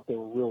 and I thought they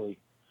were really,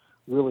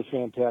 really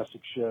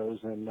fantastic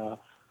shows, and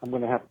I'm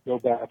going to have to go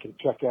back and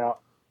check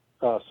out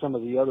some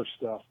of the other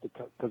stuff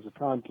because the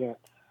content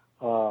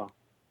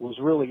was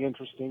really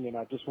interesting, and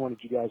I just wanted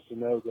you guys to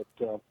know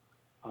that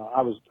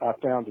I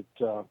found it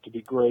to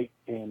be great,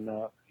 and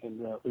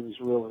it was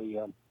really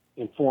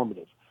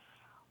informative.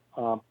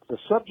 The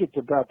subject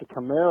about the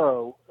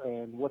Camaro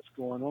and what's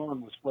going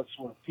on was what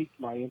sort of piqued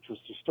my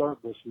interest to start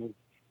listening,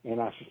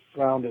 and I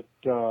found it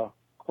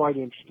quite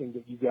interesting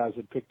that you guys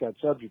had picked that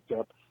subject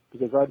up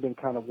because I've been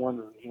kind of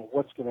wondering,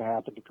 what's going to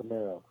happen to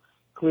Camaro.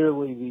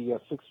 Clearly, the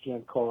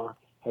 6th-gen car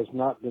has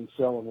not been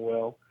selling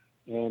well,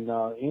 and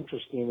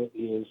interest in it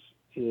is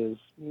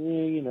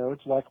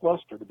it's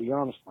lackluster, to be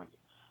honest with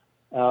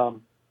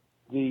you.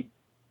 The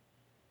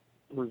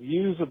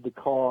reviews of the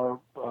car,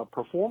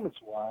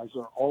 performance-wise,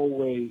 are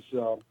always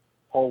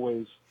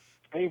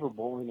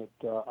favorable. And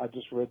I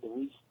just read the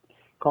recent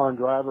Car and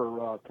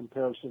Driver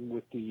comparison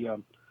with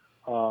the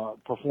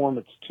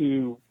Performance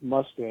 2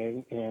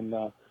 Mustang, and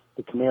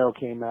the Camaro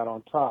came out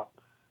on top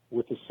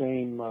with the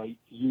same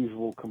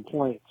usual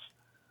complaints.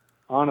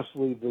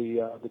 Honestly,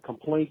 the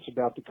complaints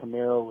about the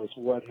Camaro is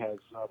what has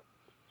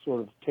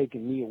sort of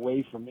taken me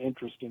away from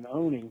interest in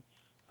owning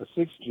a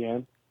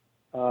 6th-gen.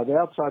 The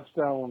outside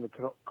style on the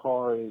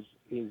car is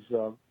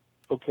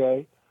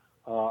okay.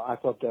 I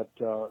thought that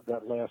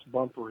last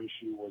bumper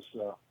issue was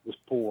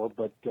poor,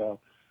 but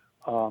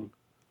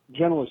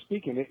generally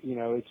speaking,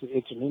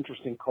 it's an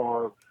interesting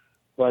car.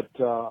 but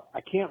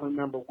I can't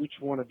remember which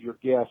one of your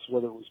guests,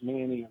 whether it was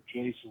Manny or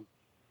Jason,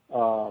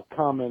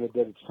 commented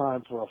that it's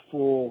time for a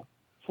full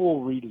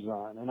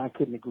redesign, and I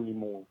couldn't agree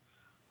more.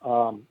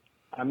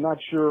 I'm not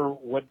sure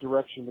what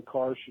direction the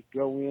car should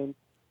go in,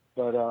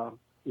 but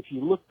if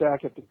you look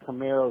back at the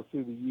Camaro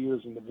through the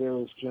years and the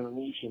various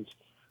generations,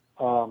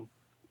 up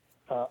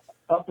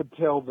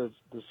until the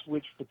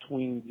switch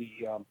between the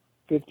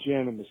 5th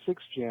gen and the 6th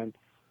gen,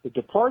 the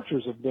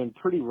departures have been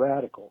pretty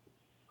radical.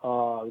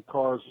 The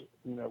cars,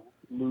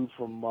 move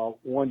from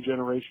one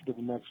generation to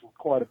the next with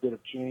quite a bit of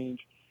change.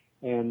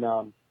 And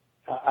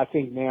I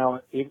think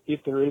now,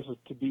 if there is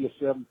to be a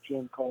 7th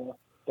gen car,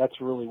 that's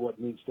really what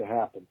needs to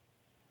happen.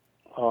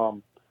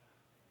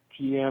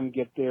 GM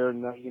get there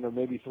and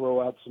maybe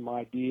throw out some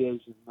ideas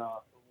and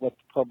let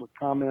the public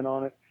comment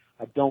on it.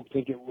 I don't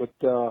think it would.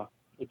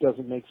 It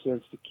doesn't make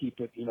sense to keep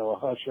it, a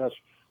hush hush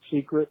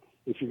secret.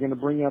 If you're going to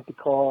bring out the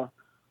car,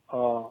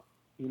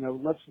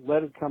 let's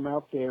let it come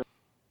out there.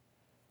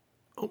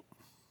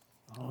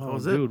 Oh,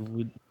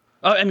 dude.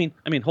 I mean,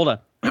 hold on.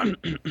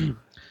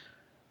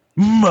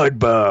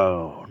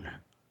 Mudbone.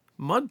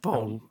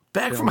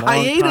 Back from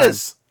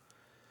hiatus.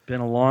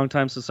 Been a long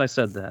time since I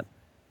said that.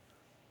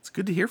 It's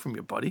good to hear from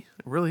you, buddy.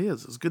 It really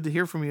is. It's good to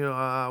hear from you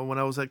when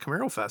I was at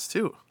Camaro Fest,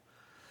 too.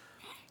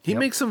 He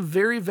makes some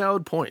very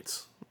valid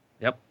points.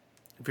 Yep.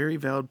 Very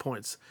valid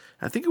points.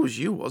 I think it was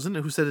you, wasn't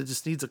it, who said it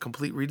just needs a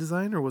complete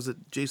redesign, or was it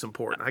Jason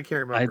Porton? I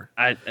can't remember.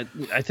 I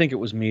think it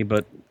was me,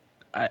 but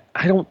I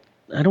don't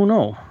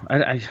know.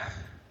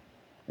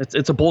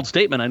 It's a bold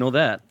statement. I know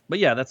that, but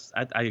yeah,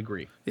 I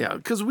agree. Yeah,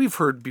 because we've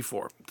heard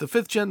before the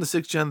 5th gen, the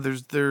 6th gen.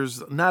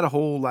 There's not a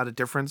whole lot of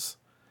difference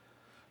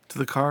to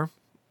the car,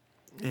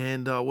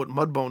 and what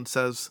Mudbone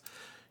says,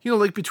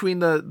 like between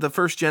the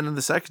 1st gen and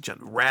the 2nd gen,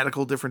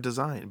 radical different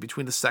design.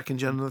 Between the 2nd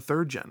gen and the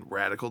 3rd gen,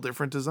 radical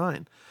different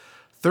design.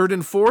 3rd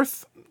and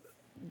 4th,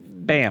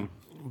 bam.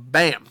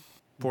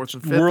 4th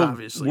and 5th,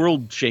 obviously.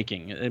 World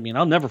shaking. I mean,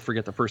 I'll never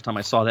forget the first time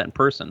I saw that in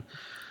person.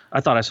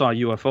 I thought I saw a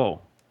UFO,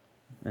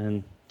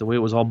 and the way it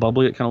was all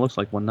bubbly, it kind of looks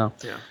like one now.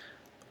 Yeah,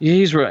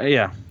 he's right.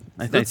 Yeah,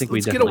 I think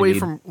we definitely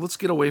let's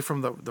get away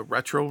from the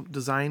retro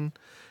design,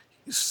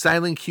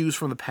 styling cues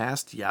from the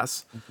past.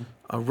 Yes,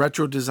 a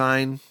retro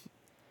design.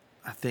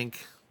 I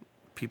think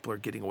people are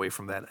getting away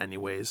from that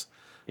anyways.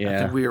 Yeah, I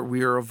think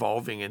we are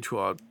evolving into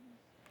a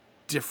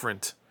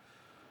different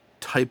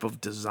type of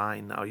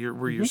design now.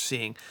 You're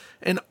seeing,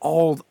 and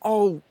all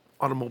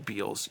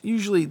automobiles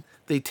usually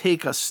they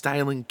take a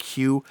styling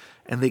cue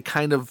and they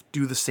kind of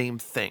do the same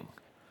thing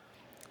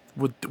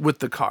with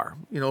the car.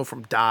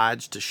 From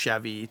Dodge to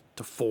Chevy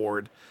to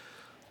Ford.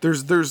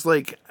 There's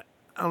like,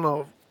 I don't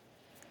know.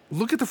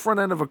 Look at the front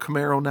end of a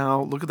Camaro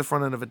now. Look at the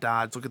front end of a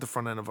Dodge. Look at the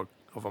front end of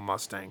a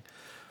Mustang.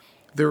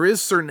 There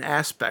is certain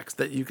aspects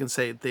that you can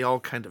say they all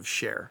kind of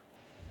share.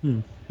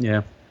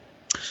 Yeah.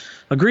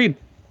 Agreed.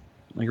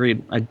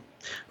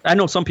 I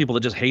know some people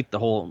that just hate the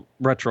whole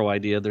retro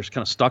idea. They're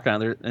kind of stuck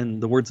on it,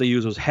 and the words they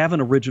use was have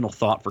an original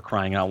thought, for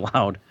crying out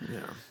loud.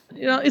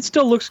 Yeah. It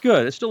still looks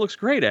good. It still looks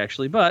great,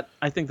 actually, but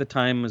I think the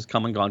time has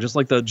come and gone, just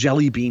like the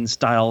jelly bean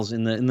styles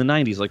in the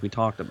 90s, like we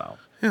talked about.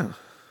 Yeah.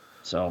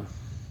 So,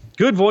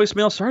 good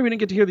voicemail. Sorry we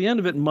didn't get to hear the end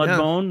of it,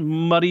 Mudbone,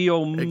 Muddy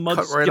Mud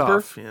cut Skipper. Right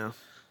off. Yeah.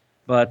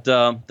 But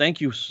thank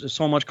you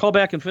so much. Call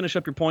back and finish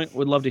up your point.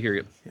 We'd love to hear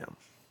you. Yeah.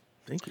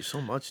 Thank you so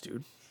much,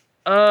 dude.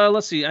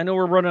 Let's see. I know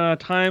we're running out of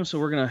time, so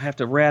we're going to have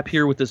to wrap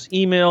here with this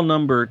email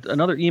number.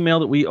 Another email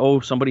that we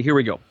owe somebody. Here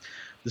we go.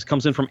 This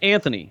comes in from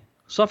Anthony,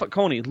 Suffolk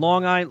County,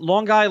 Long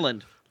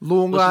Island.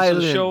 Listen to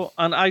the show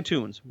on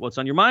iTunes. What's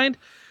on your mind?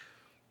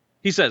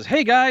 He says,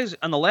 hey, guys,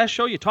 on the last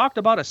show you talked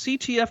about a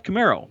CTF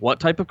Camaro.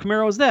 What type of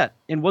Camaro is that?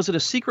 And was it a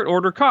secret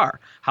order car?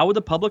 How would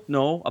the public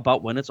know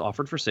about when it's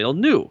offered for sale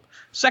new?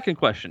 Second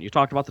question, you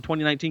talked about the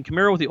 2019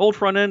 Camaro with the old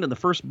front end and the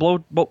first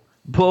bow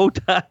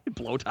tie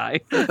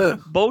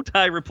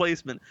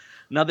replacement.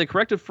 Now, the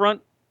corrected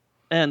front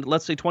end,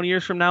 let's say 20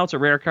 years from now, it's a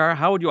rare car.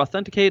 How would you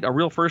authenticate a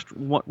real first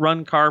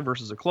run car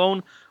versus a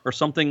clone or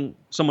someone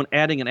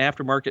adding an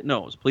aftermarket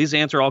nose? Please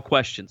answer all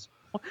questions.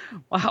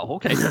 Wow,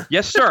 okay.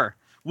 Yes, sir.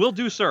 Will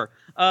do, sir.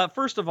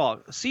 First of all,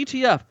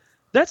 CTF,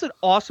 that's an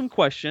awesome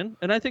question.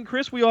 And I think,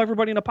 Chris, we owe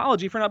everybody an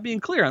apology for not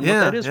being clear on what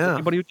that is for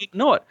anybody who didn't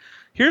know it.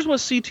 Here's what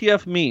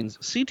CTF means.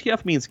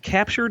 CTF means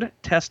Captured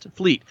Test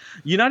Fleet.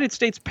 United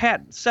States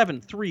Patent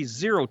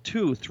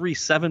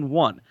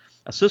 7302371.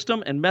 A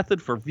system and method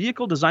for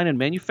vehicle design and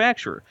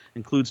manufacture.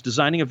 Includes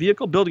designing a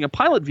vehicle, building a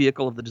pilot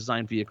vehicle of the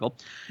designed vehicle,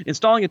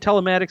 installing a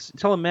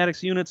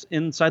telematics units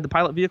inside the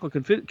pilot vehicle,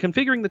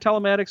 configuring the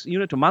telematics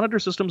unit to monitor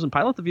systems and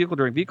pilot the vehicle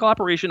during vehicle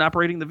operation,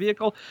 operating the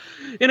vehicle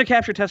in a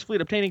capture test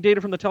fleet, obtaining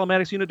data from the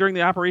telematics unit during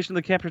the operation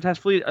of the capture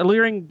test fleet,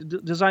 alerting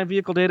design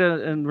vehicle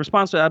data in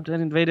response to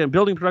obtaining data, and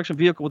building production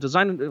vehicle with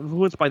design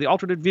influenced by the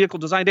alternate vehicle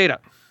design data.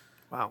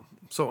 Wow.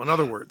 So in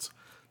other words,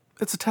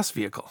 it's a test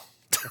vehicle.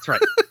 That's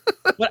right.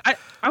 But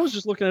I was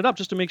just looking it up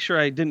just to make sure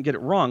I didn't get it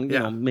wrong, you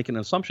know, making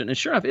an assumption. And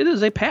sure enough, it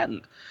is a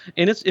patent.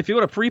 And it's if you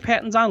go to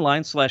Pre-Patents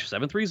Online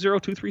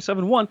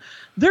 /730-2371,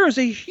 there is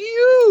a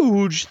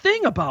huge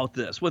thing about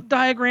this with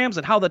diagrams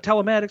and how the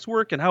telematics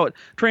work and how it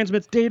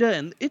transmits data.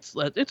 And it's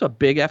a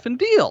big effing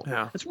deal.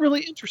 Yeah. It's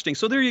really interesting.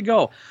 So there you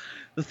go.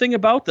 The thing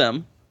about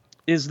them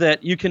is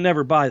that you can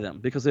never buy them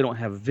because they don't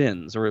have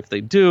VINs. Or if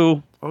they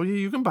do... Oh, yeah,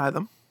 you can buy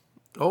them.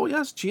 Oh,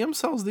 yes, GM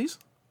sells these.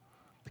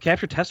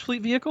 Capture test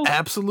fleet vehicles?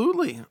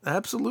 Absolutely.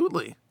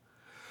 Absolutely.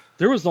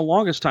 There was the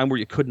longest time where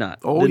you could not.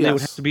 Oh, then yes. They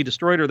would have to be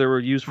destroyed or they were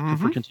used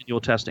for continual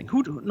testing.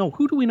 Who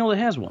do we know that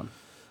has one?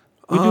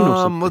 We do know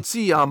something. Let's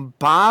see.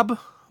 Bob,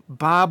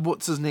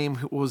 what's his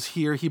name, was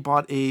here. He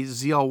bought a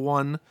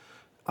ZL1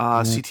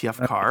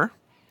 CTF car.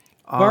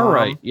 All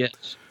right,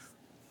 yes.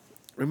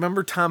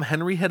 Remember Tom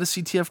Henry had a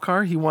CTF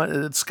car?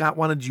 Scott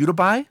wanted you to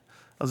buy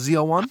a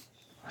ZL1?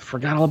 I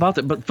forgot all about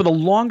that. But for the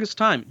longest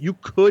time, you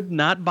could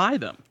not buy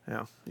them.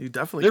 Yeah, you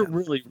definitely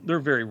can. They're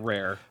very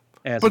rare.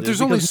 But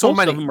there's only so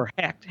many. Most of them are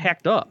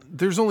hacked up.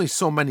 There's only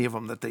so many of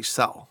them that they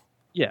sell.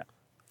 Yeah,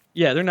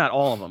 they're not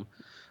all of them.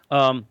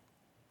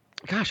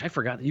 Gosh, I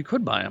forgot that you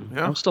could buy them.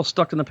 Yeah. I'm still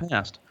stuck in the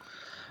past.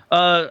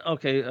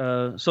 Okay,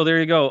 so there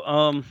you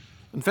go.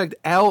 In fact,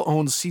 Al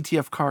owns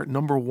CTF car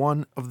number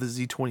 1 of the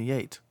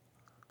Z28.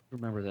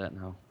 Remember that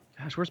now.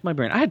 Gosh, where's my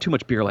brain? I had too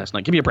much beer last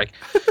night. Give me a break.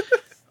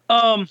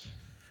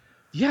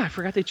 Yeah, I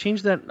forgot they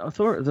changed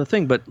the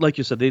thing, but like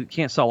you said, they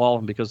can't sell all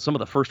of them because some of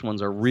the first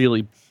ones are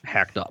really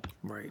hacked up.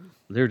 Right.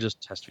 They're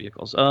just test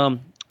vehicles.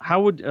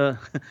 How would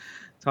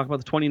talk about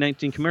the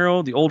 2019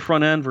 Camaro, the old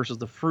front end versus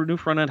the new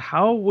front end?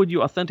 How would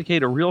you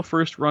authenticate a real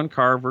first run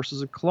car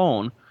versus a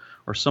clone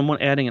or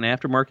someone adding an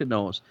aftermarket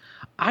nose?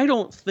 I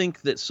don't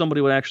think that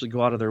somebody would actually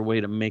go out of their way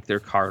to make their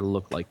car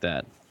look like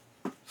that.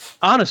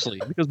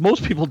 Honestly, because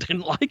most people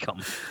didn't like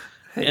them.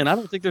 And I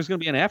don't think there's going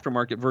to be an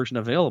aftermarket version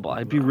available.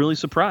 I'd be really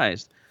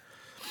surprised.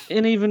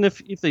 And even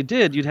if they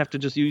did, you'd have to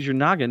just use your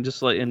noggin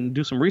and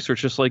do some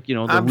research, just like,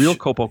 the real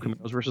Copo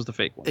Camaros versus the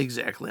fake ones.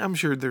 Exactly. I'm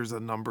sure there's a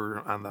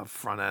number on the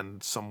front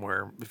end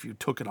somewhere, if you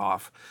took it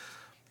off,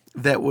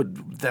 that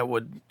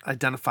would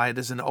identify it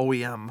as an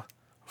OEM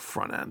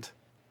front end.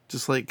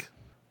 Just like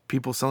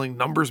people selling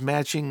numbers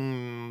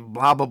matching,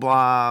 blah, blah,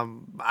 blah.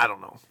 I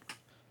don't know.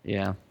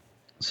 Yeah.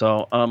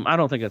 So I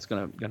don't think that's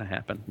gonna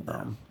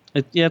happen.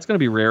 It's going to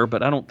be rare,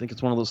 but I don't think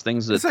it's one of those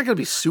things that... It's not going to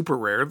be super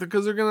rare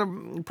because they're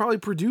going to probably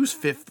produce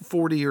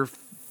 40 or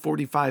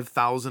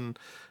 45,000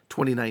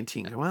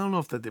 2019. Well, I don't know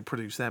if they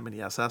produce that many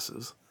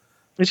SSs.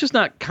 It's just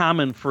not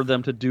common for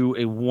them to do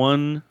a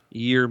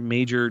 1-year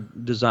major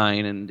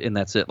design and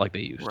that's it like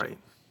they used to. Right,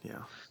 yeah.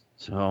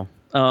 So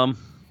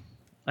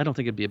I don't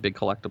think it'd be a big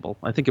collectible.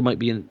 I think it might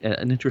be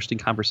an interesting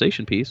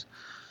conversation piece,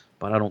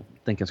 but I don't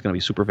think it's going to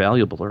be super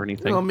valuable or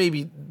anything. Well,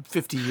 maybe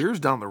 50 years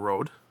down the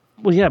road.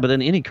 Well, yeah, but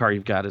then any car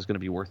you've got is going to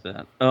be worth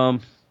that.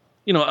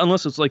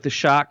 Unless it's like the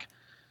Shock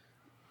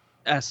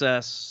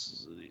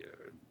SS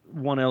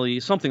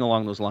 1LE, something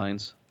along those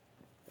lines.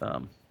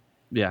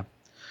 Yeah.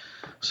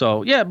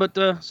 So, yeah, but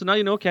so now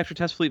you know capture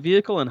test fleet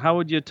vehicle, and how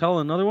would you tell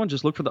another one?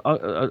 Just look for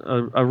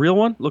a real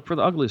one. Look for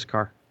the ugliest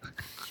car.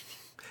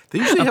 They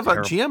usually have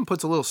GM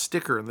puts a little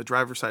sticker in the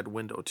driver's side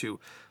window too.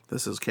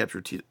 This is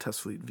capture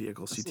test fleet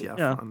vehicle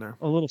CTF on there.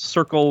 A little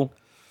circle,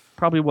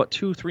 probably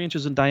 2-3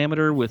 inches in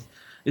diameter with.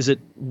 Is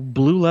it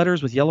blue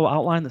letters with yellow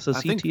outline that says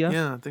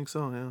CTF? I think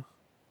so. Yeah.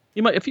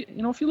 You might if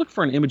you look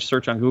for an image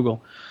search on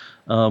Google,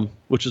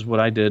 which is what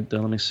I did.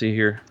 Let me see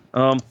here.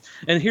 And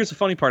here's the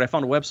funny part: I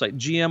found a website,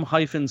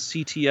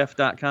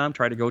 gm-ctf.com.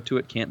 Try to go to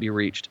it, can't be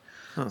reached.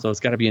 Huh. So it's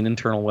got to be an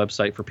internal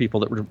website for people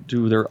that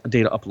do their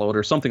data upload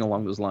or something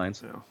along those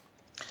lines. Yeah.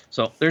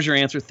 So there's your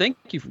answer. Thank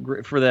you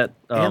for that,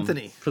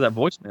 Anthony, for that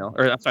voicemail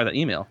or I'm sorry, that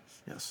email.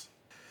 Yes.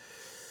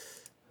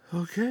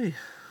 Okay,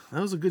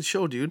 that was a good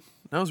show, dude.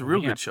 That was a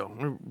real good show.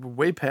 We're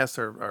way past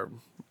our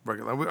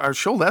regular. Our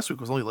show last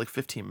week was only like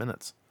 15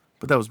 minutes,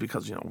 but that was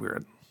because we were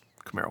at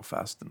Camaro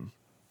Fest and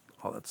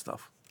all that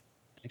stuff.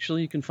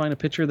 Actually, you can find a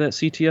picture of that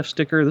CTF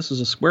sticker. This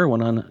is a square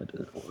one on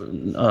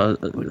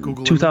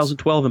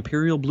 2012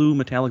 Imperial Blue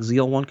Metallic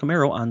ZL1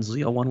 Camaro on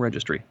ZL1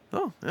 Registry.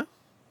 Oh yeah,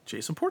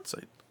 Jason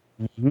Portsite.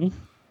 Mm-hmm.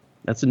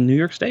 That's in New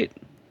York State.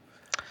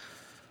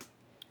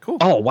 Cool.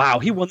 Oh wow,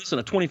 he won this in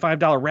a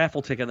 $25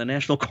 raffle ticket at the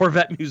National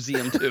Corvette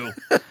Museum too.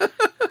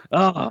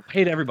 Oh,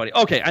 hate everybody.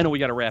 Okay, I know we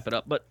got to wrap it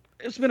up, but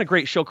it's been a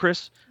great show,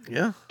 Chris.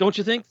 Yeah. Don't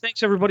you think?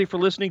 Thanks, everybody, for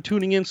listening,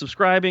 tuning in,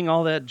 subscribing,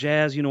 all that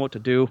jazz. You know what to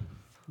do.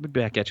 We'll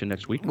be back at you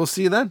next week. We'll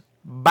see you then.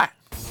 Bye.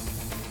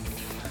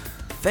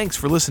 Thanks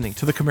for listening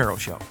to The Camaro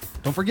Show.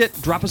 Don't forget,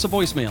 drop us a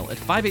voicemail at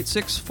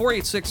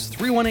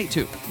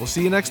 586-486-3182. We'll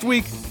see you next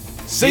week.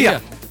 See ya.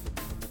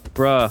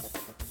 Bruh.